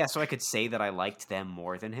jerk. Yeah, so I could say that I liked them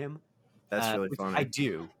more than him. That's really funny. I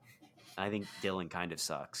do. I think Dylan kind of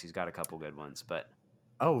sucks. He's got a couple good ones, but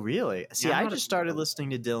oh, really? See, yeah, I just started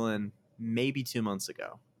listening to Dylan maybe 2 months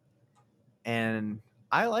ago, and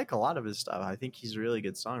I like a lot of his stuff. I think he's a really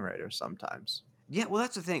good songwriter sometimes. Yeah, well,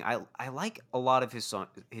 that's the thing. I like a lot of his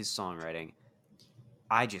songwriting.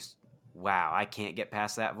 I can't get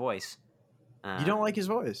past that voice. You don't like his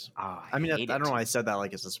voice? Oh, I mean, I don't know why I said that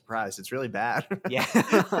like it's a surprise. It's really bad. Yeah.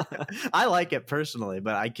 I like it personally,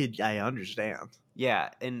 but I understand. Yeah,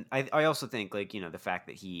 and I also think like, the fact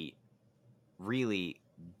that he really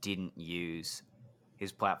didn't use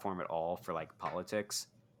his platform at all for like politics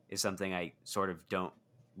is something I sort of don't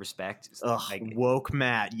respect. Ugh, like, woke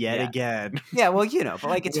Matt yet again. Yeah, well, but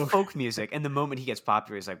like it's folk music, and the moment he gets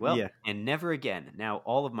popular, he's like, well, and never again. Now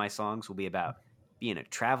all of my songs will be about being a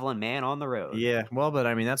traveling man on the road. Yeah, well, but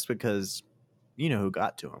I mean that's because you know who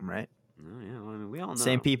got to him, right? Oh, yeah, well, I mean, we all know.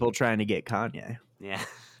 Same people trying to get Kanye. Yeah.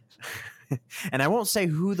 And I won't say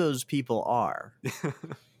who those people are,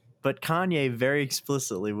 but Kanye very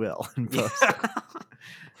explicitly will.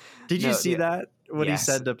 Did you see that? What he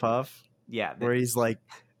said to Puff? Yeah. Where he's like,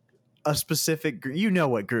 a specific you know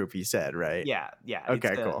what group he said, right? Yeah.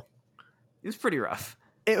 Okay, cool. It was pretty rough.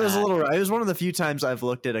 It was a little rough. It was one of the few times I've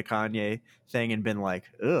looked at a Kanye thing and been like,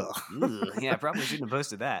 ugh. Yeah, I probably shouldn't have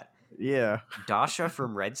posted that. Yeah. Dasha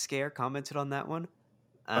from Red Scare commented on that one.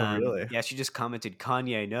 Oh, really? Yeah, she just commented,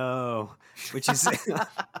 Kanye, no, which is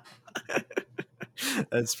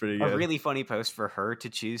that's pretty good. A really funny post for her to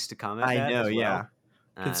choose to comment. I know, yeah.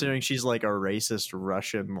 Considering she's like a racist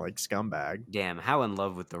Russian like scumbag. Damn, how in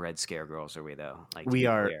love with the Red Scare girls are we though? Like we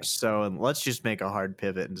are clear. So, and let's just make a hard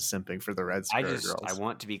pivot into simping for the Red Scare girls. I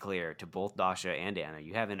want to be clear to both Dasha and Anna.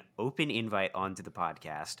 You have an open invite onto the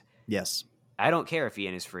podcast. Yes. I don't care if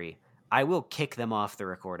Ian is free. I will kick them off the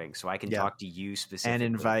recording so I can talk to you specifically. And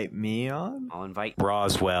invite me on? I'll invite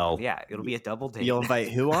Roswell. Yeah, it'll be a double date. You'll invite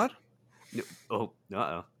who on?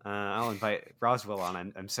 I'll invite Roswell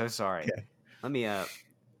on. I'm so sorry. Okay. Let me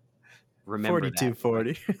remember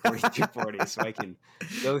 4240. 4240 so I can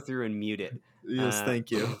go through and mute it. Yes,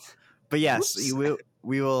 thank you. But yes,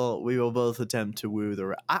 we will both attempt to woo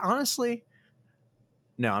the honestly,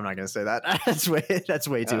 no, I'm not going to say that. That's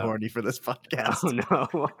way too horny for this podcast. Oh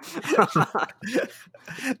no.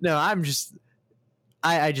 No,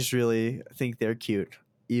 I just really think they're cute,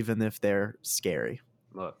 even if they're scary.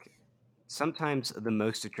 Look, sometimes the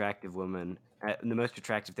most attractive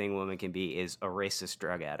thing a woman can be is a racist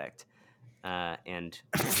drug addict. And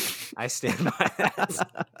I stand by that.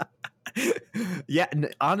 Yeah,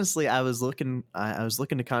 honestly, I was looking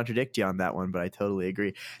to contradict you on that one, but I totally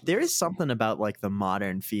agree. There is something about like the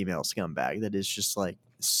modern female scumbag that is just like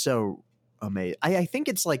so amazing. I think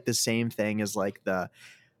it's like the same thing as like the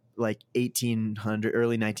like 1800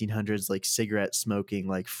 early 1900s like cigarette smoking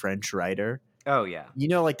like French writer. Oh yeah,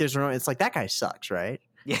 like it's like that guy sucks, right?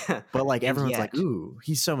 Yeah, but like everyone's like, ooh,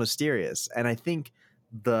 he's so mysterious, and I think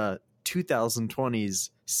the 2020s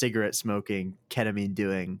cigarette smoking, ketamine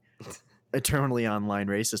doing, eternally online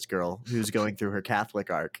racist girl who's going through her Catholic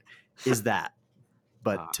arc is that.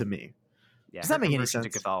 But to me, yeah, does that make any sense?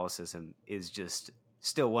 To Catholicism is just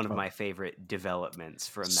still one of my favorite developments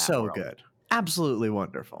from that so world. Good, absolutely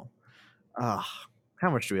wonderful. How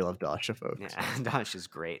much do we love Dasha, folks? Yeah, Dasha's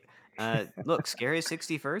great. Look, Scary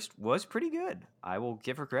 61st was pretty good. I will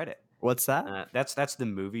give her credit. What's that? That's the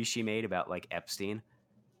movie she made about like Epstein.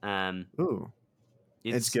 Ooh,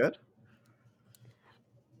 it's good.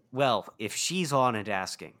 Well, if she's on it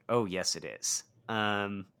asking, yes, it is.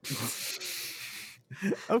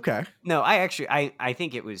 Okay. No, I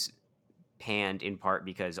think it was panned in part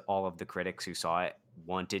because all of the critics who saw it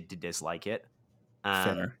wanted to dislike it.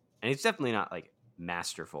 Fair. And it's definitely not like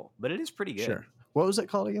masterful, but it is pretty good. Sure. What was it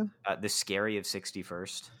called again? The Scary of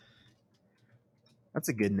 61st. That's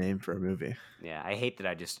a good name for a movie. Yeah, I hate that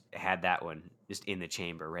I just had that one just in the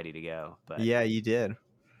chamber ready to go. But yeah, you did.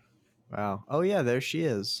 Wow. Oh yeah, there she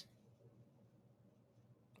is.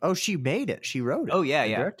 Oh, she made it. She wrote it oh yeah,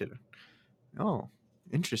 and yeah. directed it. Oh,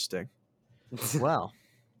 interesting. Well,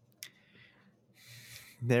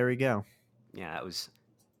 there we go. Yeah, it was.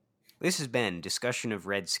 This has been discussion of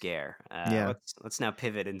Red Scare. Yeah. Let's now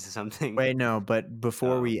pivot into something. Wait, no, but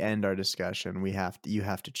before Oh, we end our discussion, you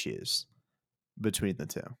have to choose between the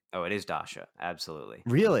two. oh, it is Dasha. Absolutely.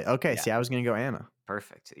 Really? Okay. Yeah, See, I was gonna go Anna.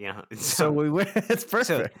 perfect. Yeah. So we went. It's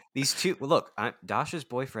So perfect. these two. Well, look, Dasha's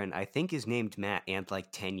boyfriend, I think, is named Matt and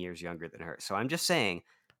like 10 years younger than her. So I'm just saying,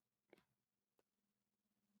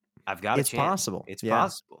 I've got a It's chance. possible. It's Yeah.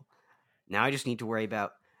 possible. Now I just need to worry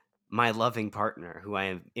about my loving partner, who I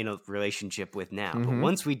am in a relationship with now. But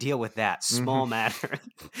once we deal with that, small matter.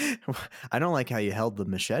 I don't like how you held the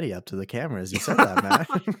machete up to the camera as you said that,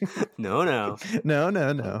 Matt. No.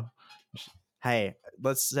 No. Hey,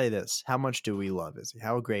 let's say this. How much do we love Izzy?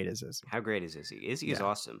 How great is Izzy? How great is Izzy? Izzy is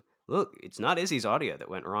awesome. Look, it's not Izzy's audio that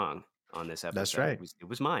went wrong on this episode. That's right. It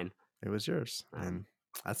was mine. It was yours. And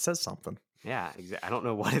that says something. Yeah, I don't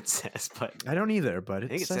know what it says, but I don't either, but I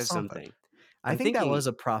think it says something. I think that was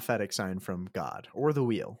a prophetic sign from God or the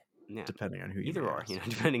wheel, depending on who you either or,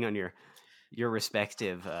 depending on your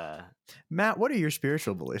respective. Matt, what are your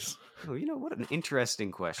spiritual beliefs? Oh, what an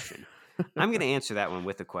interesting question. I'm going to answer that one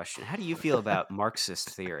with a question. How do you feel about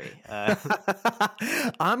Marxist theory?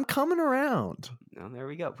 I'm coming around. Oh, there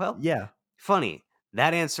we go. Well, yeah, funny.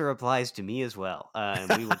 That answer applies to me as well.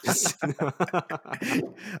 And we will just.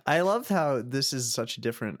 I love how this is such a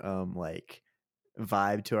different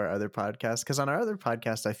vibe to our other podcast, because on our other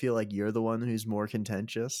podcast I feel like you're the one who's more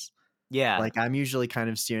contentious. Yeah, like I'm usually kind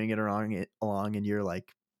of steering it along and you're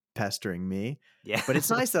like pestering me. Yeah, but it's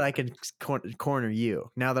nice that I can corner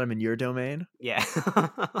you now that I'm in your domain. Yeah,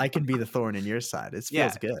 I can be the thorn in your side. It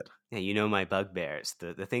feels good. Yeah, my bugbears,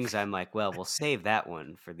 the things I'm like, well, we'll save that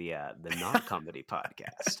one for the not comedy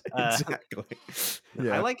podcast. Exactly.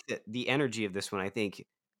 I like the energy of this one. I think.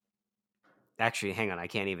 Actually, hang on. I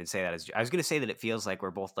can't even say that. I was going to say that it feels like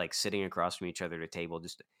we're both like sitting across from each other at a table.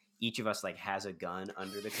 Just each of us like has a gun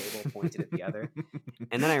under the table pointed at the other.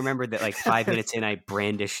 And then I remembered that like 5 minutes in, I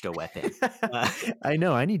brandished a weapon. I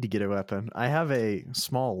know. I need to get a weapon. I have a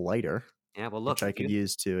small lighter. Yeah, well, look, which I could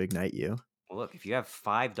use to ignite you. Well, look, if you have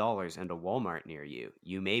 $5 and a Walmart near you,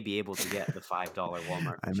 you may be able to get the $5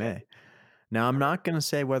 Walmart. I may. Now, I'm not going to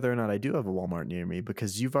say whether or not I do have a Walmart near me,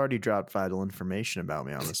 because you've already dropped vital information about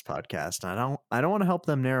me on this podcast. I don't want to help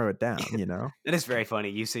them narrow it down, It is very funny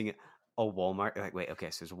using a Walmart. Like, wait, okay,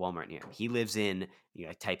 so there's a Walmart near him. He lives in,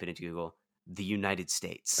 I type it into Google, the United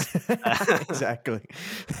States. Exactly.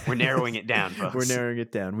 We're narrowing it down, folks. We're narrowing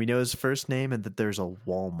it down. We know his first name and that there's a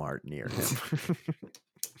Walmart near him.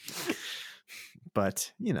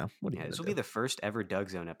 But, what do you this will be the first ever Doug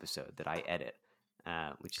Zone episode that I edit.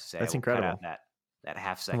 Which is that's incredible. Cut out that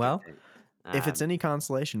half second. Well, thing. If it's any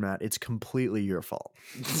consolation, Matt, it's completely your fault.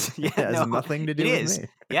 It has nothing to do with me.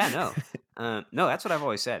 Yeah, no, no. That's what I've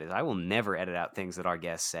always said. Is I will never edit out things that our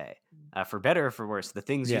guests say, for better or for worse. The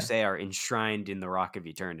things you say are enshrined in the Rock of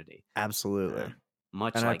Eternity. Absolutely,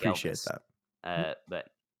 much and like I appreciate Elvis. that. But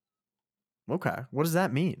okay, what does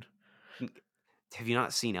that mean? Have you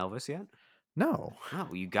not seen Elvis yet? No.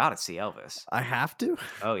 Oh, you got to see Elvis. I have to?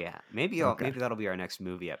 Oh, yeah. Maybe that'll be our next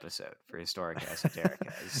movie episode for Dougstorica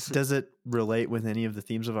Ezoneterica. Does it relate with any of the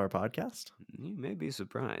themes of our podcast? You may be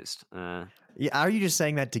surprised. Yeah, are you just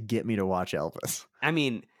saying that to get me to watch Elvis? I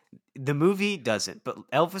mean, the movie doesn't, but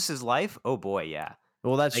Elvis's life, oh boy, yeah.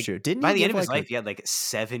 Well, that's true. Didn't by the end of his life, he had like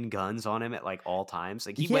 7 guns on him at like all times.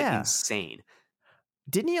 Like he went insane.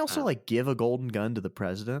 Didn't he also give a golden gun to the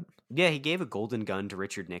president? Yeah, he gave a golden gun to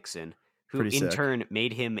Richard Nixon, who in turn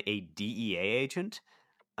made him a DEA agent,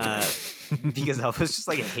 because Elvis just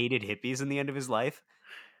like hated hippies in the end of his life,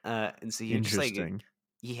 and so he just like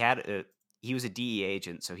he was a DEA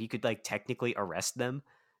agent, so he could like technically arrest them,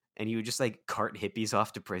 and he would just like cart hippies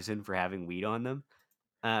off to prison for having weed on them.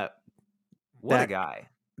 What a guy!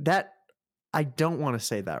 That I don't want to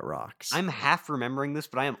say that rocks. I'm half remembering this,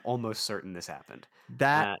 but I am almost certain this happened.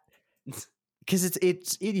 That. Because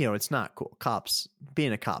it's not cool.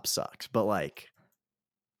 Being a cop sucks, but like,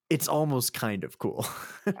 it's almost kind of cool.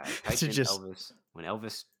 To just when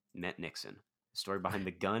Elvis met Nixon, the story behind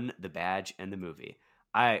the gun, the badge, and the movie.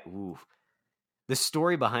 The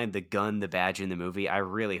story behind the gun, the badge, and the movie. I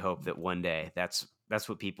really hope that one day that's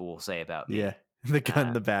what people will say about me. Yeah, the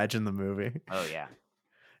gun, the badge, and the movie. Oh yeah.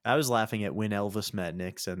 I was laughing at When Elvis Met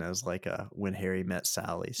Nixon as like a When Harry Met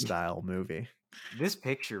Sally style movie. This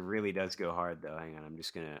picture really does go hard, though. Hang on, I'm gonna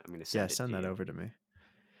send it send to that you. over to me.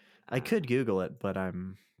 I could Google it, but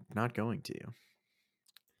I'm not going to.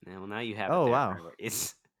 Well, now you have it. Oh, there. wow.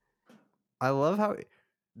 I love how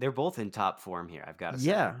they're both in top form here, I've got to say.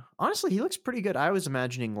 Yeah. Honestly, he looks pretty good. I was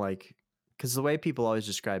imagining like, because the way people always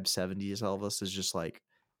describe 70s Elvis is just like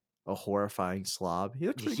a horrifying slob. He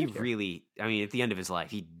looked pretty good here. Really, I mean, at the end of his life,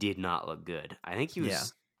 he did not look good. I think he was. Yeah.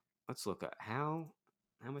 Let's look at how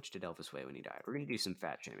much did Elvis weigh when he died? We're going to do some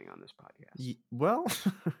fat shaming on this podcast. Well,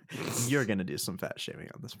 you're going to do some fat shaming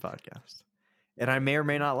on this podcast. And I may or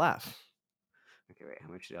may not laugh. Okay, wait.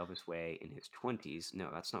 How much did Elvis weigh in his 20s? No,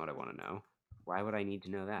 that's not what I want to know. Why would I need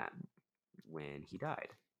to know that? When he died.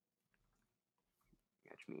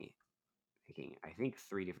 Catch me picking, I think,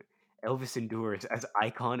 3 different. Elvis endures as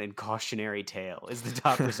icon and cautionary tale is the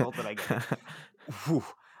top result that I get. Whew.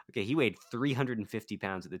 Okay, he weighed 350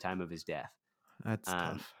 pounds at the time of his death. That's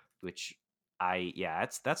tough. Which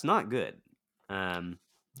that's not good.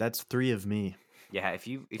 That's 3 of me. Yeah, if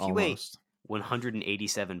you weigh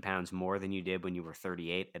 187 pounds more than you did when you were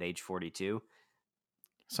 38 at age 42,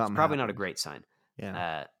 it's probably not a great sign.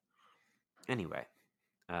 Yeah. Anyway,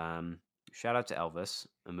 shout out to Elvis,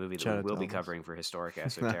 a movie that we will be covering for Historica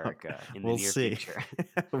Ezoneterica in the near future.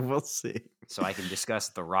 We'll see. So I can discuss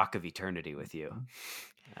the Rock of Eternity with you.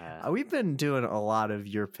 We've been doing a lot of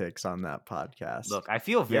your picks on that podcast. Look, I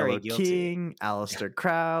feel very guilty. King, Aleister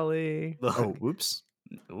Crowley. Look, whoops.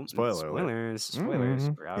 Spoilers for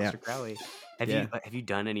Aleister Crowley. Have you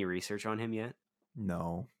done any research on him yet?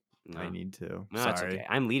 No. I need to. No, that's okay.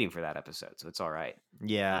 I'm leading for that episode, so it's all right.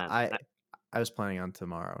 Yeah, I was planning on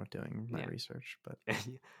tomorrow doing my research, but I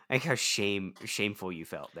think how shameful you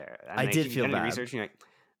felt there. I did feel bad. Research, and you're like,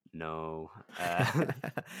 no.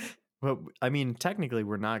 Well, I mean, technically,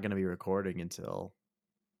 we're not going to be recording until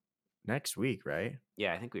next week, right?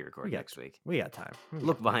 Yeah, I think we record next week. We got time.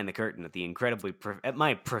 Look behind the curtain at the at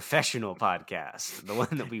my professional podcast, the one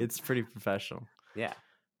that we. It's pretty professional. Yeah.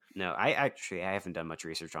 No, I haven't done much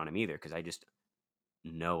research on him either because I just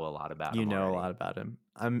know a lot about him. You know a lot about him.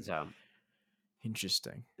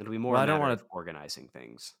 Interesting. It'll be more. I don't want to organizing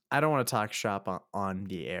things. I don't want to talk shop on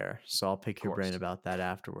the air, so I'll pick your brain about that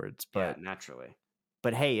afterwards. But yeah, naturally.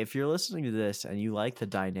 But hey, if you're listening to this and you like the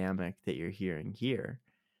dynamic that you're hearing here,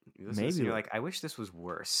 maybe you're like, I wish this was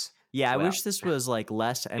worse. Yeah, I wish this was like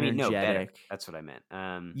less energetic. No, better. That's what I meant.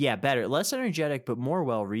 Yeah, better, less energetic, but more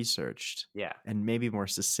well researched. Yeah, and maybe more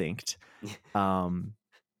succinct.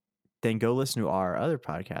 Then go listen to our other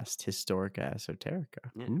podcast, Historica Ezoneterica.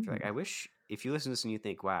 Yeah, I wish if you listen to this and you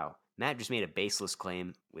think, wow, Matt just made a baseless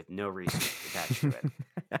claim with no research attached to it.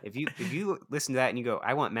 If you listen to that and you go,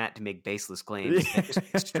 I want Matt to make baseless claims and just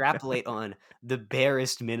extrapolate on the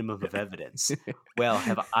barest minimum of evidence, well,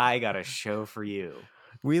 have I got a show for you.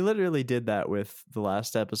 We literally did that with the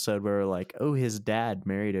last episode where we're like, oh, his dad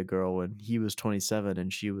married a girl when he was 27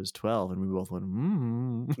 and she was 12. And we both went,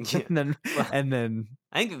 yeah. and then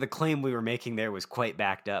I think that the claim we were making there was quite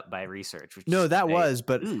backed up by research.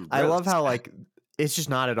 But I love how like it's just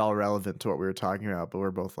not at all relevant to what we were talking about, but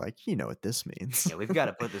we're both like, you know what this means. Yeah, we've got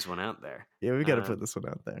to put this one out there. Yeah, we've got to put this one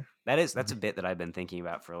out there. That's a bit that I've been thinking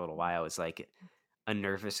about for a little while. It's like a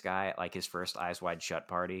nervous guy at like his first Eyes Wide Shut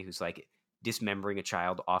party who's like dismembering a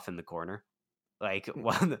child off in the corner, like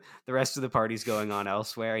while the rest of the party's going on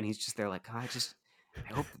elsewhere, and he's just there like, I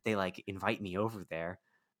hope that they like invite me over there.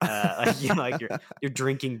 Like you're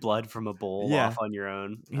drinking blood from a bowl off on your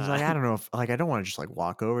own. He's like, I don't know if like I don't want to just like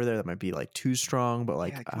walk over there. That might be like too strong. But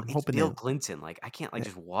like I'm hoping Bill Clinton. Like I can't like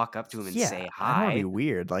just walk up to him and say hi. I don't want to be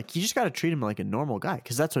weird. Like you just got to treat him like a normal guy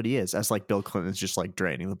because that's what he is. As like Bill Clinton's just like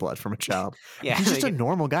draining the blood from a child. Yeah, he's just a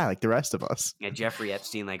normal guy like the rest of us. Yeah, Jeffrey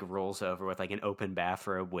Epstein like rolls over with like an open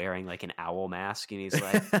bathrobe, wearing like an owl mask, and he's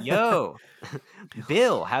like, "Yo,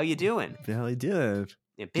 Bill, how you doing? How you doing?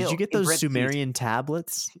 Yeah, Bill, did you get those Sumerian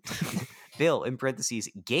tablets?" Bill, in parentheses,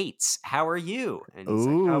 Gates, how are you? And he's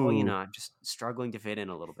like, oh, well, I'm just struggling to fit in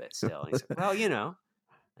a little bit still. And he's like, well,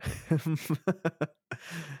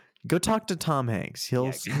 Go talk to Tom Hanks.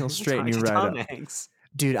 He'll straighten you right up. Hanks.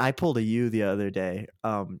 Dude, I pulled a U the other day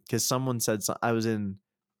because someone said I was in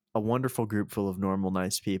a wonderful group full of normal,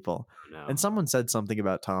 nice people. No. And someone said something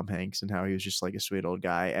about Tom Hanks and how he was just like a sweet old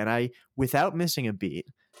guy. And I, without missing a beat,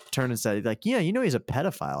 turned and said, like, yeah, he's a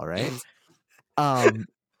pedophile, right?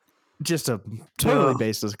 Just a totally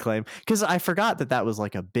baseless claim because I forgot that was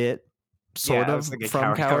like a bit sort of like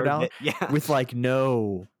from Coward Down with like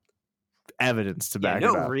no evidence to back it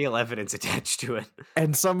up. No real evidence attached to it.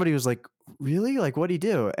 And somebody was like, really? Like, what'd he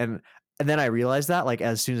do? And then I realized that like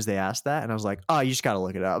as soon as they asked that, and I was like, oh, you just got to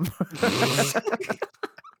look it up.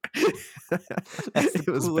 That's the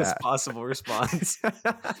coolest possible response.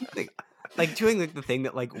 like doing like the thing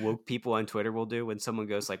that like woke people on Twitter will do when someone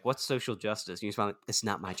goes like, "What's social justice?" And you respond, like, "It's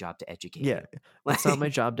not my job to educate Yeah, you." it's not my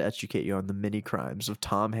job to educate you on the many crimes of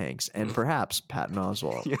Tom Hanks and perhaps Patton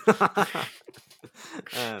Oswalt.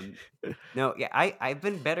 No, yeah, I've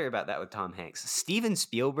been better about that with Tom Hanks. Steven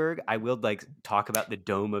Spielberg, I will like talk about the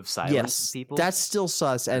Dome of Silence with Yes, people. that's still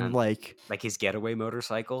sus, and like his getaway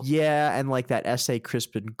motorcycle. Yeah, and like that essay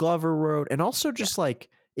Crispin Glover wrote, and also just like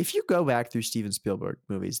if you go back through Steven Spielberg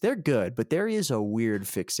movies, they're good, but there is a weird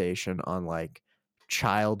fixation on like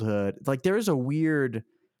childhood. Like there is a weird,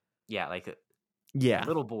 like yeah,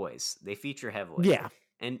 little boys. They feature heavily. yeah.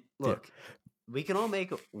 And look, we can all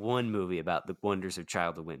make one movie about the wonders of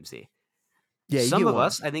childhood whimsy. Yeah, some of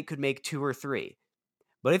us, I think, could make 2 or 3.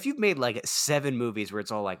 But if you've made like 7 movies where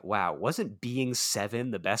it's all like, wow, wasn't being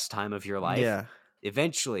 7 the best time of your life? Yeah.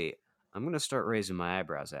 Eventually, I'm going to start raising my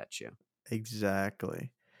eyebrows at you.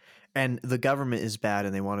 Exactly. And the government is bad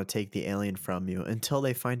and they want to take the alien from you until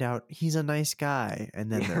they find out he's a nice guy. And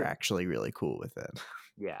then they're actually really cool with it.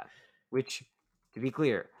 Yeah. Which, to be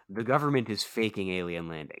clear, the government is faking alien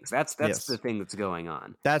landings. That's the thing that's going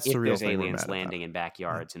on. That's if the real there's thing aliens landing in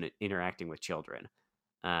backyards and interacting with children.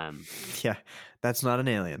 Yeah, that's not an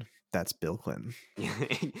alien. That's Bill Clinton.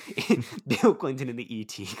 Bill Clinton in the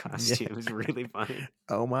E.T. costume is really funny.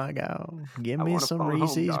 Oh my God. Give me some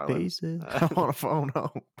Reese's Pieces. I want a phone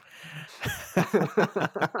home.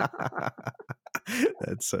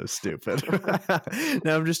 That's so stupid.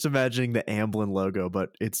 Now I'm just imagining the Amblin logo,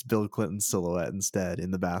 but it's Bill Clinton's silhouette instead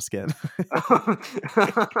in the basket.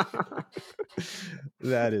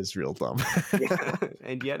 That is real dumb.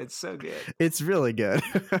 And yet it's so good. It's really good.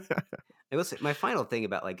 I will say, my final thing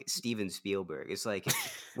about like Steven Spielberg is like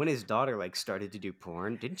when his daughter like started to do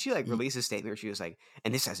porn, didn't she like release a statement where she was like,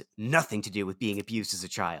 and this has nothing to do with being abused as a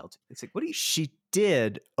child? It's like, what do you? She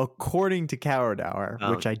did, according to Coward Hour,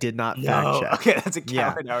 which I did not fact check. Okay, that's a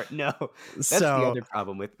Coward Hour. No, that's the other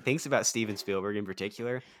problem with things about Steven Spielberg in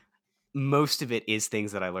particular. Most of it is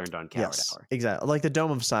things that I learned on Coward Hour. Exactly, like the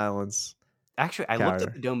Dome of Silence. Actually, I looked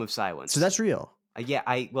up the Dome of Silence. So that's real. Yeah,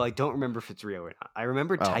 I don't remember if it's real or not. I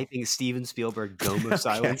remember typing Steven Spielberg Dome of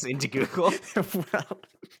Silence into Google. Well,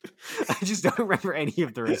 I just don't remember any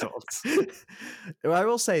of the results. Well, I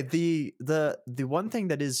will say the one thing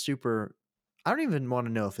that is super, I don't even want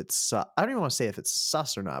to know if it's I don't even want to say if it's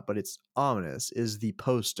sus or not, but it's ominous, is the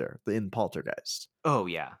poster in Poltergeist. Oh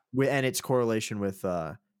yeah, and its correlation with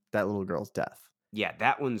that little girl's death. Yeah,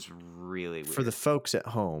 that one's really weird. For the folks at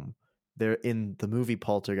home, there in the movie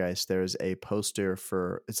Poltergeist, there's a poster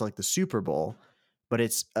for, it's like the Super Bowl, but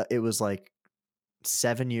it was like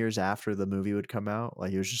 7 years after the movie would come out.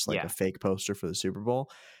 Like it was just like a fake poster for the Super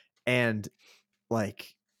Bowl, and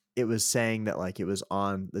like it was saying that like it was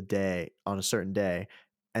on a certain day,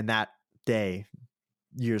 and that day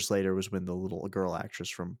years later was when the little girl actress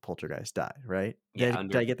from Poltergeist died. Right? Yeah,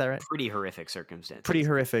 did I get that right? Pretty horrific circumstances. Pretty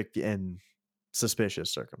horrific and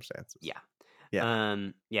suspicious circumstances. Yeah.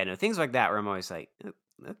 No, things like that where I'm always like,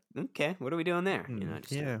 okay, what are we doing there? You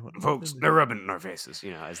know, folks, they're rubbing it in our faces,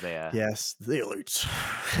 you know, as they yes, the elites.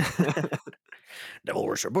 Devil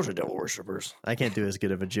worship, bunch of devil worshippers. I can't do as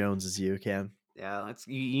good of a Jones as you can. Yeah,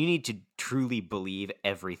 you need to truly believe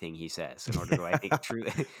everything he says in order to, I think,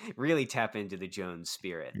 truly really tap into the Jones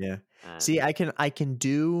spirit. Yeah. See, I can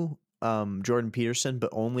do Jordan Peterson,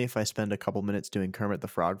 but only if I spend a couple minutes doing Kermit the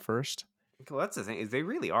Frog first. Well, that's the thing, is they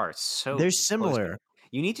really are so they're similar.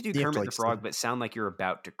 You need to do Kermit the Frog, but sound like you're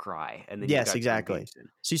about to cry, and then yes, exactly.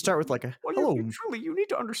 So you start with like hello. You need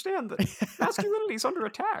to understand that masculinity is under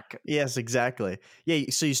attack. Yes, exactly. Yeah,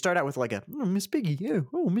 so you start out with like a Miss Piggy. Yeah,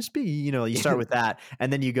 Miss Piggy. You know, you start with that,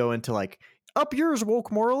 and then you go into like up yours,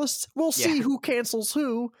 woke moralists. We'll see who cancels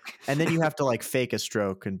who, and then you have to like fake a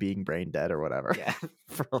stroke and being brain dead or whatever. Yeah,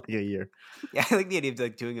 for like a year. Yeah, I like the idea of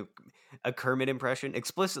like doing a Kermit impression,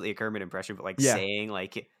 explicitly a Kermit impression, but like saying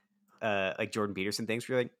like Jordan Peterson things.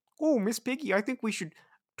 Where you're like, oh, Miss Piggy, I think we should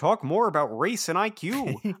talk more about race and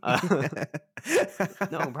IQ.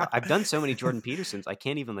 No, bro, I've done so many Jordan Petersons, I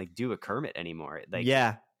can't even like do a Kermit anymore. Like,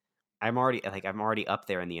 I'm already up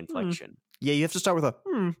there in the inflection. Yeah, you have to start with a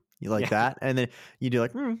you like that, and then you do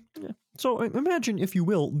like yeah. So imagine, if you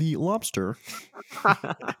will, the lobster.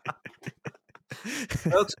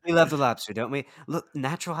 Folks, we love the lobster, don't we? Look,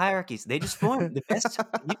 natural hierarchies, they just form. The best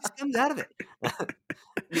he just comes out of it.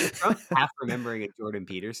 Half remembering a Jordan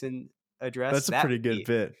Peterson address. That's a pretty good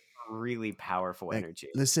bit. Really powerful energy.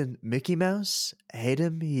 Listen, Mickey Mouse, hate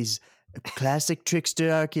him. He's a classic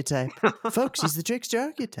trickster archetype. Folks, he's the trickster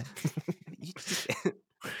archetype.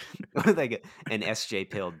 Like an SJ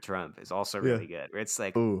pilled Trump is also really good. Where it's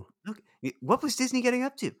like, look, what was Disney getting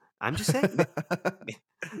up to? I'm just saying.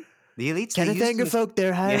 The elites, they Kenneth used him Anger as folk, they're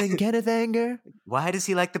yeah. hiring Kenneth Anger. Why does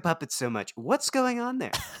he like the puppets so much? What's going on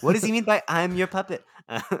there? What does he mean by "I'm your puppet"?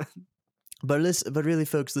 But really,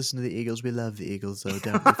 folks, listen to the Eagles. We love the Eagles, though,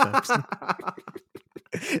 don't we, folks?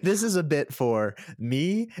 This is a bit for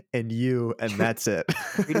me and you, and that's it.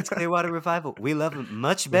 Creedence Clearwater Revival. We love them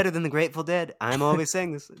much better than the Grateful Dead. I'm always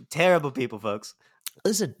saying this. Terrible people, folks.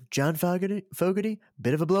 Listen, John Fogerty,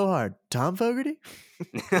 bit of a blowhard. Tom Fogerty?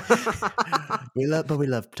 we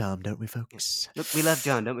love Tom, don't we, folks? Look, we love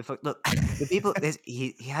John, don't we, folks? Look, the people,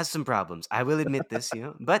 he has some problems. I will admit this,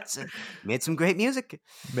 but made some great music.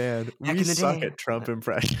 Man, back we in the suck day. at Trump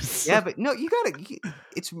impressions. Yeah, but no,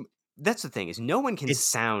 that's the thing, is no one can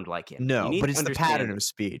sound like him. No, but it's the pattern of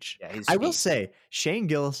speech. Yeah, his I will speech. say, Shane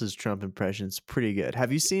Gillis's Trump impression is pretty good.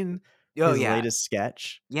 Have you seen his latest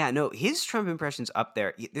sketch? Yeah, no, his Trump impression's up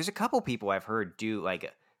there. There's a couple people I've heard do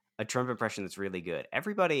like a Trump impression that's really good.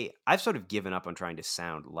 Everybody, I've sort of given up on trying to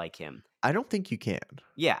sound like him. I don't think you can.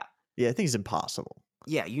 Yeah. Yeah, I think it's impossible.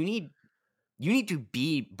 Yeah, you need to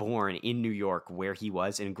be born in New York where he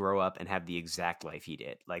was and grow up and have the exact life he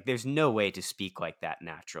did. Like, there's no way to speak like that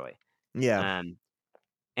naturally. Yeah.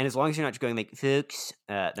 And as long as you're not just going like, folks,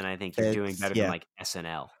 then I think you're doing better than like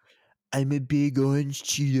SNL. I'm a big orange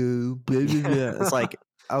Cheeto. Blah, blah, blah. It's like,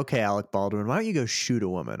 okay, Alec Baldwin, why don't you go shoot a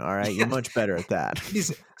woman? All right, you're much better at that. It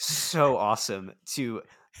is so awesome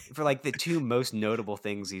for like the two most notable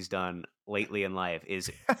things he's done lately in life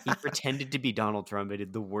is he pretended to be Donald Trump and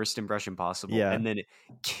did the worst impression possible, and then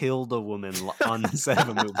killed a woman on the set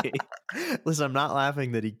of a movie. Listen, I'm not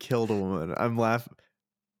laughing that he killed a woman. I'm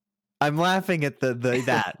laughing at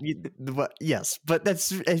that. Yes, but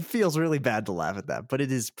it feels really bad to laugh at that, but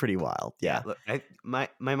it is pretty wild. Yeah. Look, my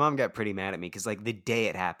mom got pretty mad at me because like the day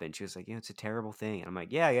it happened, she was like, it's a terrible thing. And I'm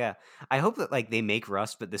like, yeah. I hope that like they make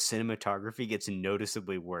Rust, but the cinematography gets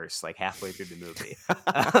noticeably worse like halfway through the movie.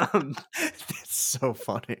 That's so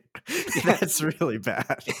funny. That's really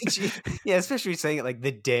bad. Especially saying it like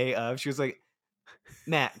the day of. She was like,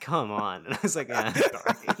 Matt, come on. And I was like, sorry.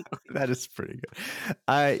 That is pretty good.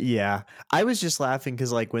 I was just laughing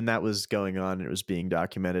because like when that was going on and it was being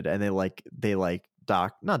documented, and they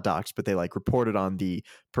reported on the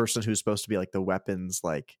person who's supposed to be like the weapons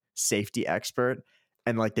like safety expert,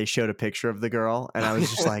 and like they showed a picture of the girl, and I was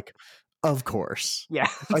just like, of course. Yeah.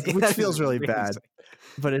 Like, which feels really bad.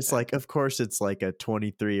 But it's like, of course it's like a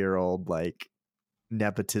 23-year-old like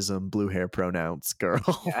nepotism, blue hair pronouns girl.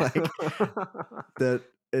 Like that.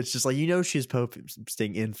 It's just like, she's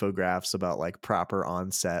posting infographics about like proper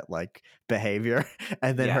onset like behavior,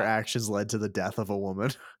 and then her actions led to the death of a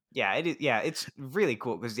woman. Yeah, it is. Yeah, it's really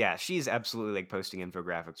cool because she's absolutely like posting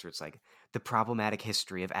infographics where it's like the problematic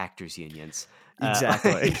history of actors unions.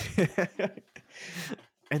 Exactly.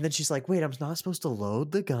 And then she's like, "Wait, I'm not supposed to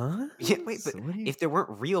load the gun." Yeah, wait, but if there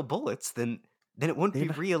weren't real bullets, then it wouldn't be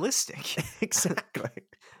realistic. Exactly.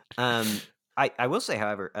 I will say,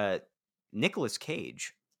 however, Nicolas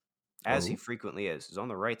Cage, as he frequently is on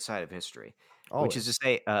the right side of history. Always. Which is to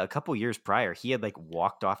say, a couple years prior, he had like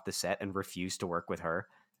walked off the set and refused to work with her,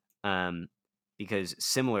 because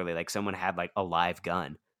similarly, like someone had like a live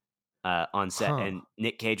gun on set, and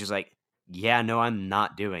Nick Cage was like, "Yeah, no, I'm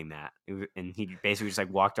not doing that," and he basically just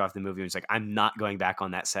like walked off the movie and was like, "I'm not going back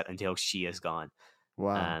on that set until she is gone."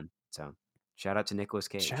 Wow. So shout out to Nicolas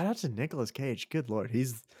Cage. Shout out to Nicolas Cage. Good Lord,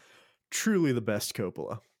 he's truly the best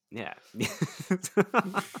Coppola. Yeah.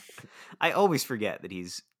 I always forget that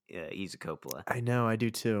he's a Coppola. I know, I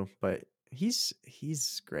do too, but he's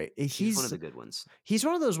great. He's one of the good ones. He's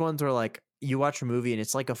one of those ones where like you watch a movie and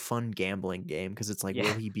it's like a fun gambling game because it's like,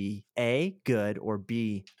 will he be A, good, or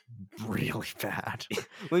B, really bad?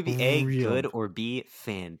 Will he be A, good, or B,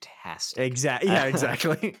 fantastic? Exactly. Yeah,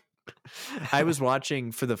 exactly. I was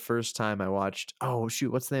watching for the first time. I watched. Oh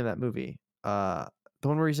shoot, what's the name of that movie? The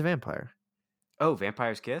one where he's a vampire. Oh,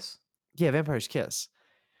 Vampire's Kiss? Yeah, Vampire's Kiss.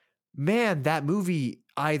 Man, that movie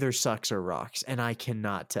either sucks or rocks, and I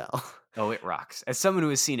cannot tell. Oh, it rocks. As someone who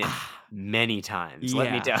has seen it many times,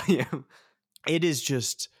 let me tell you. It is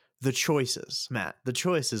just the choices, Matt. The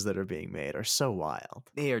choices that are being made are so wild.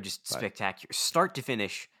 They are just spectacular. Start to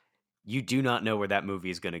finish, you do not know where that movie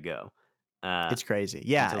is going to go. It's crazy.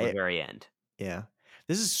 Yeah. Until the very end. Yeah.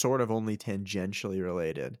 This is sort of only tangentially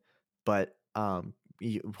related, but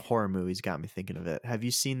horror movies got me thinking of it. Have you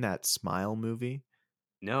seen that Smile movie?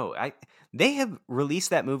 No, they have released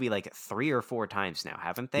that movie like 3 or 4 times now,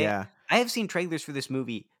 haven't they? Yeah. I have seen trailers for this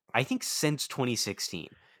movie, I think, since 2016.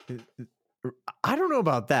 I don't know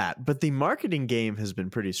about that, but the marketing game has been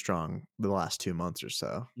pretty strong the last 2 months or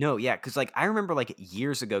so. No, yeah, because like I remember like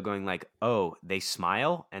years ago going like, oh, they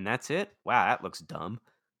smile and that's it? Wow, that looks dumb.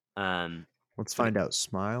 Where Let's find out.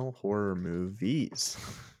 Smile horror movies.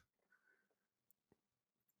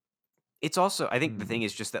 It's also, I think the thing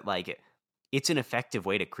is just that, like, it's an effective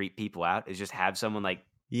way to creep people out, is just have someone, like,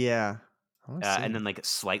 yeah. and then, like,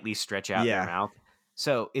 slightly stretch out their Yeah. mouth.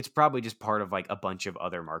 So it's probably just part of, like, a bunch of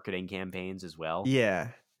other marketing campaigns as well. Yeah.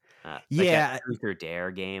 Like that Yeah. Truth or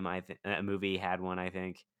Dare game, a movie had one, I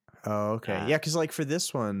think. Oh, okay. Yeah, because like for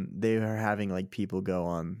this one, they are having like people go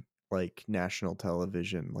on like national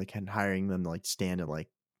television, like and hiring them to like stand at like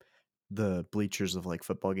the bleachers of like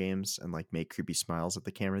football games and like make creepy smiles at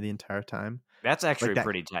the camera the entire time. That's Like actually that.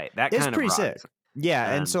 pretty tight. That It's kind of pretty rocks. sick.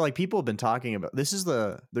 Yeah, and so like people have been talking about this is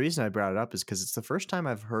the reason I brought it up is because it's the first time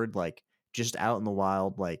I've heard like just out in the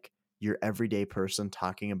wild like your everyday person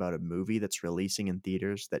talking about a movie that's releasing in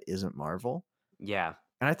theaters that isn't Marvel. Yeah.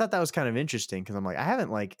 And I thought that was kind of interesting because I'm like, I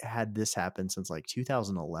haven't like had this happen since like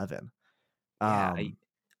 2011. Yeah. Um,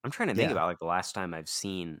 I'm trying to think yeah, about like the last time I've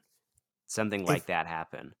seen something if like that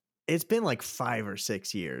happen. it's been like 5 or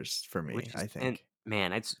 6 years for me, Which is, I and think.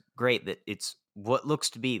 man, it's great that it's what looks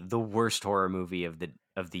to be the worst horror movie of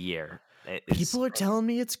the year. It's People are telling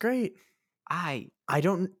me it's great. I I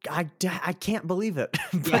can't believe it,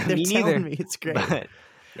 yeah, but they're me telling neither. me it's great. But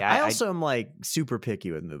yeah, I also am like super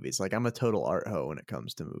picky with movies. Like I'm a total art hoe when it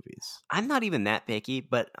comes to movies. I'm not even that picky,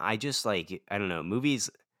 but I just like, I don't know,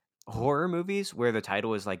 horror movies where the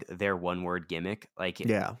title is like their one word gimmick. Like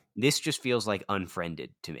Yeah. this just feels like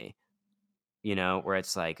Unfriended to me. You know, where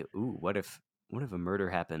it's like, ooh, what if a murder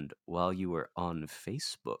happened while you were on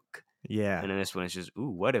Facebook? Yeah. And then this one is just, ooh,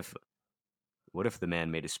 what if the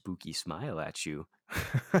man made a spooky smile at you?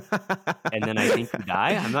 And then I think you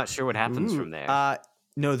die? I'm not sure what happens Ooh, from there.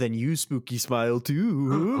 no, then you spooky smile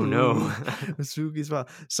Oh no. too. Spooky smile.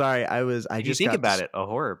 Sorry, I If you just think got about it,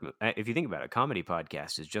 if you think about it, a comedy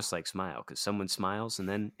podcast is just like Smile, because someone smiles and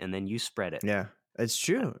then you spread it, yeah, it's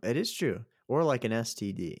true. It is true. Or like an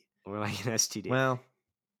STD. or like an STD. Well,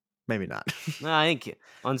 maybe not. No, I think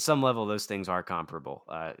on some level those things are comparable.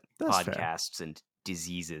 That's fair. Podcasts and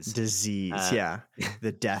diseases. Disease, Uh, yeah.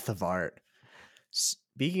 The death of art.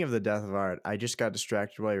 Speaking of the death of art, I just got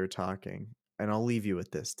distracted while you were talking, and I'll leave you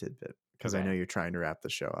with this tidbit because I know okay. you're trying to wrap the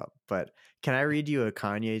show up. But can I read you a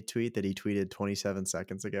Kanye tweet that he tweeted 27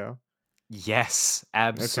 seconds ago? Yes, Okay.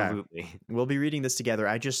 absolutely. We'll be reading this together.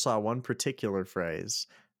 I just saw one particular phrase,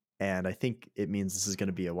 and I think it means this is going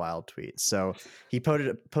to be a wild tweet. So he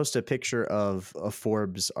posted a picture of a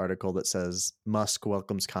Forbes article that says Musk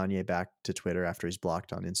welcomes Kanye back to Twitter after he's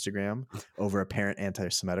blocked on Instagram over apparent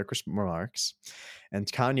anti-Semitic remarks. And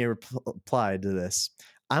Kanye replied to this,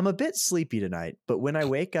 I'm a bit sleepy tonight, but when I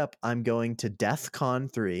wake up, I'm going to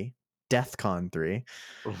DEFCON 3,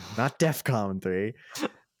 not DEFCON 3.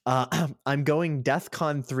 I'm going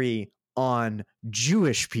DEFCON 3 on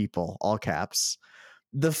Jewish people, all caps.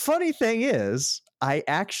 The funny thing is, I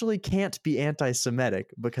actually can't be anti-Semitic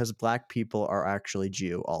because black people are actually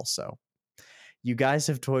Jew also. You guys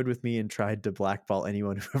have toyed with me and tried to blackball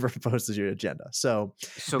anyone who ever opposes your agenda. So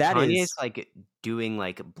that Kanye's is, like doing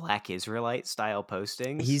like Black Israelite style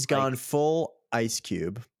postings. he's Like, gone full Ice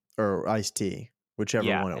Cube or Ice T, whichever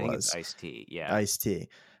yeah, one I it think it's was. Ice T. Yeah. Ice T.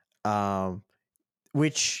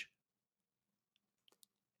 Which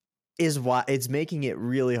is why it's making it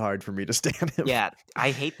really hard for me to stand him. Yeah,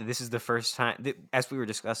 I hate that this is the first time, as we were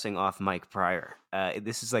discussing off mic prior,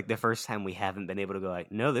 this is like the first time we haven't been able to go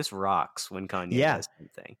like, no, this rocks when Kanye Yeah. does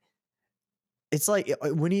something. It's like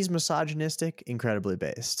when he's misogynistic, incredibly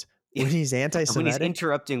based. When he's anti-Semitic, when he's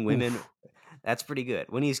interrupting women, oof. that's pretty good.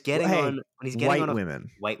 When he's getting Hey, on white a women.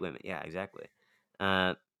 white women, yeah, exactly.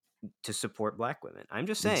 To support black women. I'm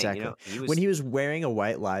just saying, Exactly. he was When he was wearing a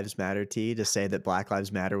White Lives Matter tee to say that Black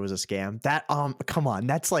Lives Matter was a scam, that come on,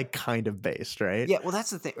 that's like kind of based, right? yeah. Well,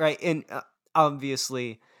 that's the thing, right? And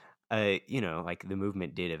obviously, like the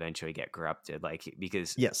movement did eventually get corrupted, like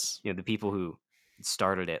because Yes. the people who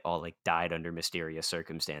started it all like died under mysterious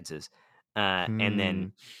circumstances, and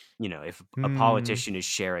then if a politician is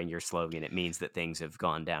sharing your slogan, it means that things have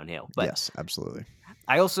gone downhill. But yes, absolutely.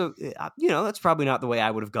 I also, that's probably not the way I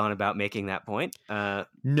would have gone about making that point. No,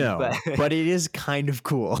 but but it is kind of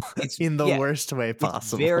cool in the worst way possible.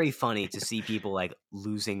 It's very funny to see people like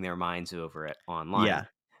losing their minds over it online. Yeah.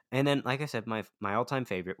 And then, like I said, my all-time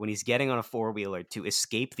favorite, when he's getting on a four-wheeler to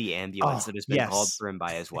escape the ambulance that has been called for him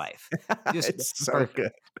by his wife. Just it's so perfect.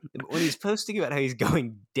 good. When he's posting about how he's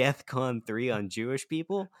going DEFCON 3 on Jewish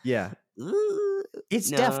people. Yeah.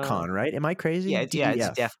 It's DEFCON, right? Am I crazy? Yeah, it's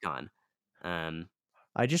DEF. DEFCON.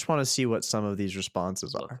 I just want to see what some of these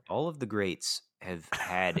responses Look, are. all of the greats have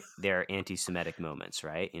had their anti-Semitic moments,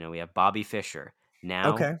 right? We have Bobby Fischer.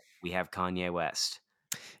 Now we have Kanye West.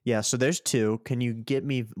 Yeah, so there's 2. Can you get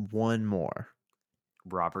me one more?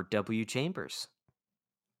 Robert W. Chambers,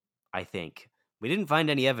 I think. We didn't find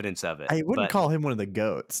any evidence of it, I wouldn't but call him one of the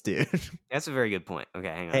GOATs, dude. that's a very good point. Okay,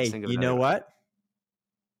 hang on. Let's Hey, think of you another know one. what?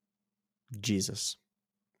 Jesus.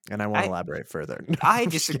 And I won't elaborate further. I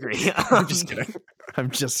disagree. I'm just kidding. I'm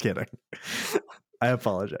just kidding. I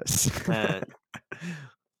apologize. But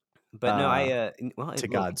no, well, to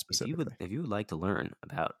look, God specifically. if you would like to learn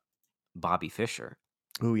about Bobby Fischer,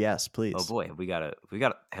 Oh yes, please. oh boy, have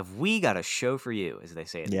we got a show for you, as they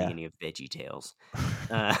say at the Yeah. beginning of Veggie Tales.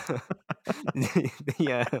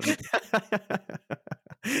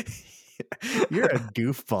 You're a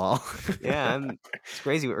goofball. Yeah, it's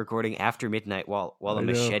crazy. We're recording after midnight while a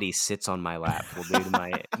machete sits on my lap. Will do to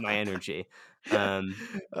my energy.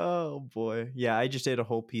 Oh boy, yeah. I just ate a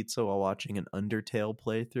whole pizza while watching an Undertale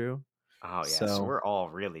playthrough. Oh yeah, so we're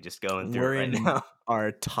all really just going through we're it right in now.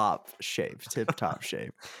 our top shape, tip top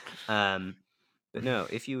shape. But no,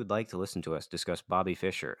 if you would like to listen to us discuss Bobby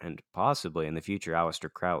Fischer and possibly in the future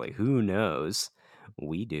Aleister Crowley, who knows?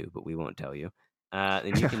 We do, but we won't tell you.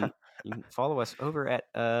 Then you can follow us over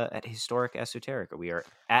at Historic Esoterica. We are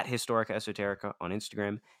at Historic Esoterica on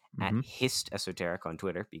Instagram, at Hist Esoterica on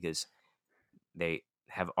Twitter, because they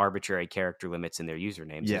have arbitrary character limits in their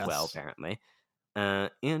usernames as well, apparently.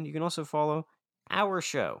 And you can also follow our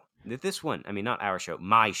show. This one, I mean, not our show,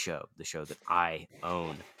 my show, the show that I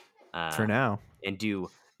own. For now. And do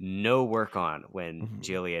no work on when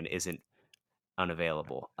Jillian isn't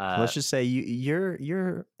unavailable. Let's just say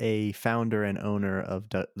you're a founder and owner of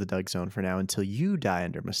the Doug Zone for now until you die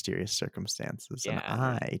under mysterious circumstances, and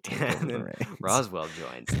I take over the reins. Roswell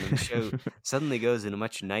joins, and then the show suddenly goes in a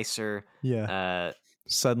much nicer.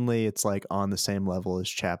 Suddenly, it's like on the same level as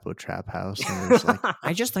Chapo Trap House, and we're just like,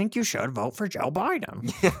 I just think you should vote for Joe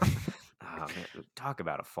Biden. Oh, man, talk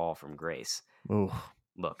about a fall from grace. Ooh.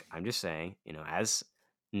 Look, I'm just saying,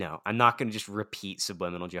 no, I'm not going to just repeat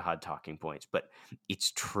subliminal jihad talking points, but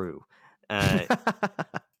it's true.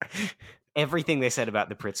 Everything they said about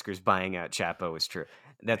the Pritzkers buying out Chapo is true.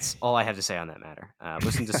 That's all I have to say on that matter.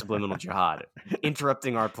 Listen to Subliminal Jihad,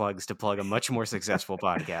 interrupting our plugs to plug a much more successful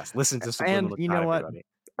podcast. Listen to Subliminal Jihad, know what? Everybody.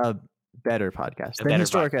 A better podcast than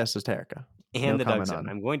Historic Esoterica. And the Doug Zone.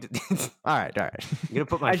 I'm going to... all right. I'm going to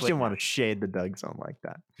put my I just didn't want to shade the Doug Zone like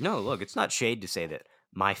that. No, look, it's not shade to say that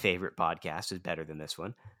my favorite podcast is better than this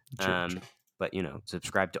one. True. But,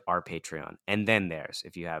 subscribe to our Patreon. And then theirs,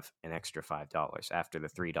 if you have an extra $5 after the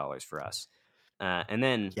 $3 for us. And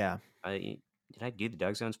then... Yeah. Did I do the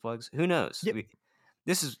Doug Zone's plugs? Who knows? Yep.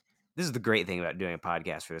 This is the great thing about doing a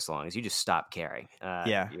podcast for this long is you just stop caring.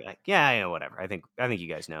 Yeah. You're like, yeah, whatever. I think you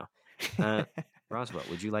guys know. Roswell,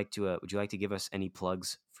 would you like to give us any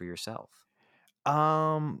plugs for yourself?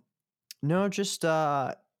 No, just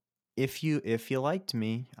if you liked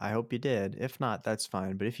me, I hope you did. If not, that's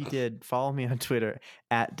fine. But if you did, follow me on Twitter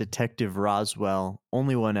at Detective Roswell.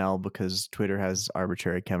 Only one L because Twitter has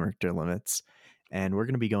arbitrary character limits. And we're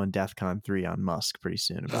going to be going DEFCON 3 on Musk pretty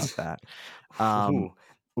soon about that.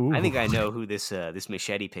 Ooh. I think I know who this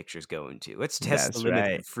machete picture is going to. Let's test the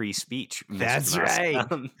limits of free speech. Mr. That's Musk.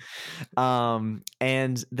 Right.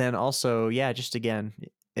 And then also, just again,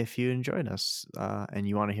 if you enjoyed us and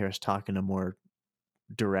you want to hear us talk in a more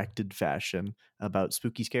directed fashion about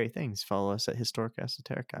spooky, scary things, follow us at Historic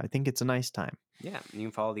Esoterica. I think it's a nice time. Yeah, you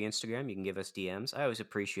can follow the Instagram. You can give us DMs. I always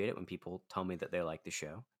appreciate it when people tell me that they like the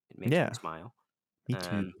show. It makes me smile. Me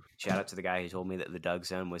too. Shout out to the guy who told me that the Doug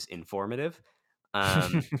Zone was informative.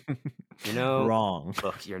 Wrong.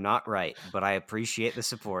 Look, you're not right, but I appreciate the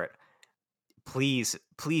support. Please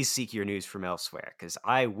seek your news from elsewhere, because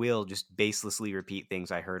I will just baselessly repeat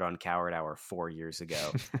things I heard on Coward Hour 4 years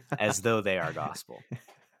ago as though they are gospel.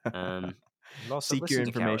 Also seek your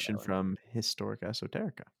information from Historic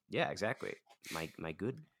Esoterica. Yeah, exactly. Like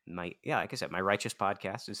I said, my righteous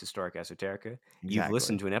podcast is Historic Esoterica. Exactly. You've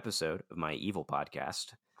listened to an episode of my evil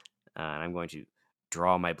podcast, and I'm going to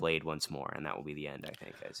draw my blade once more, and that will be the end, I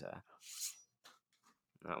think. As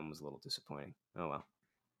that one was a little disappointing. Oh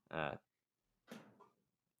well.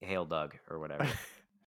 Hail Doug, or whatever.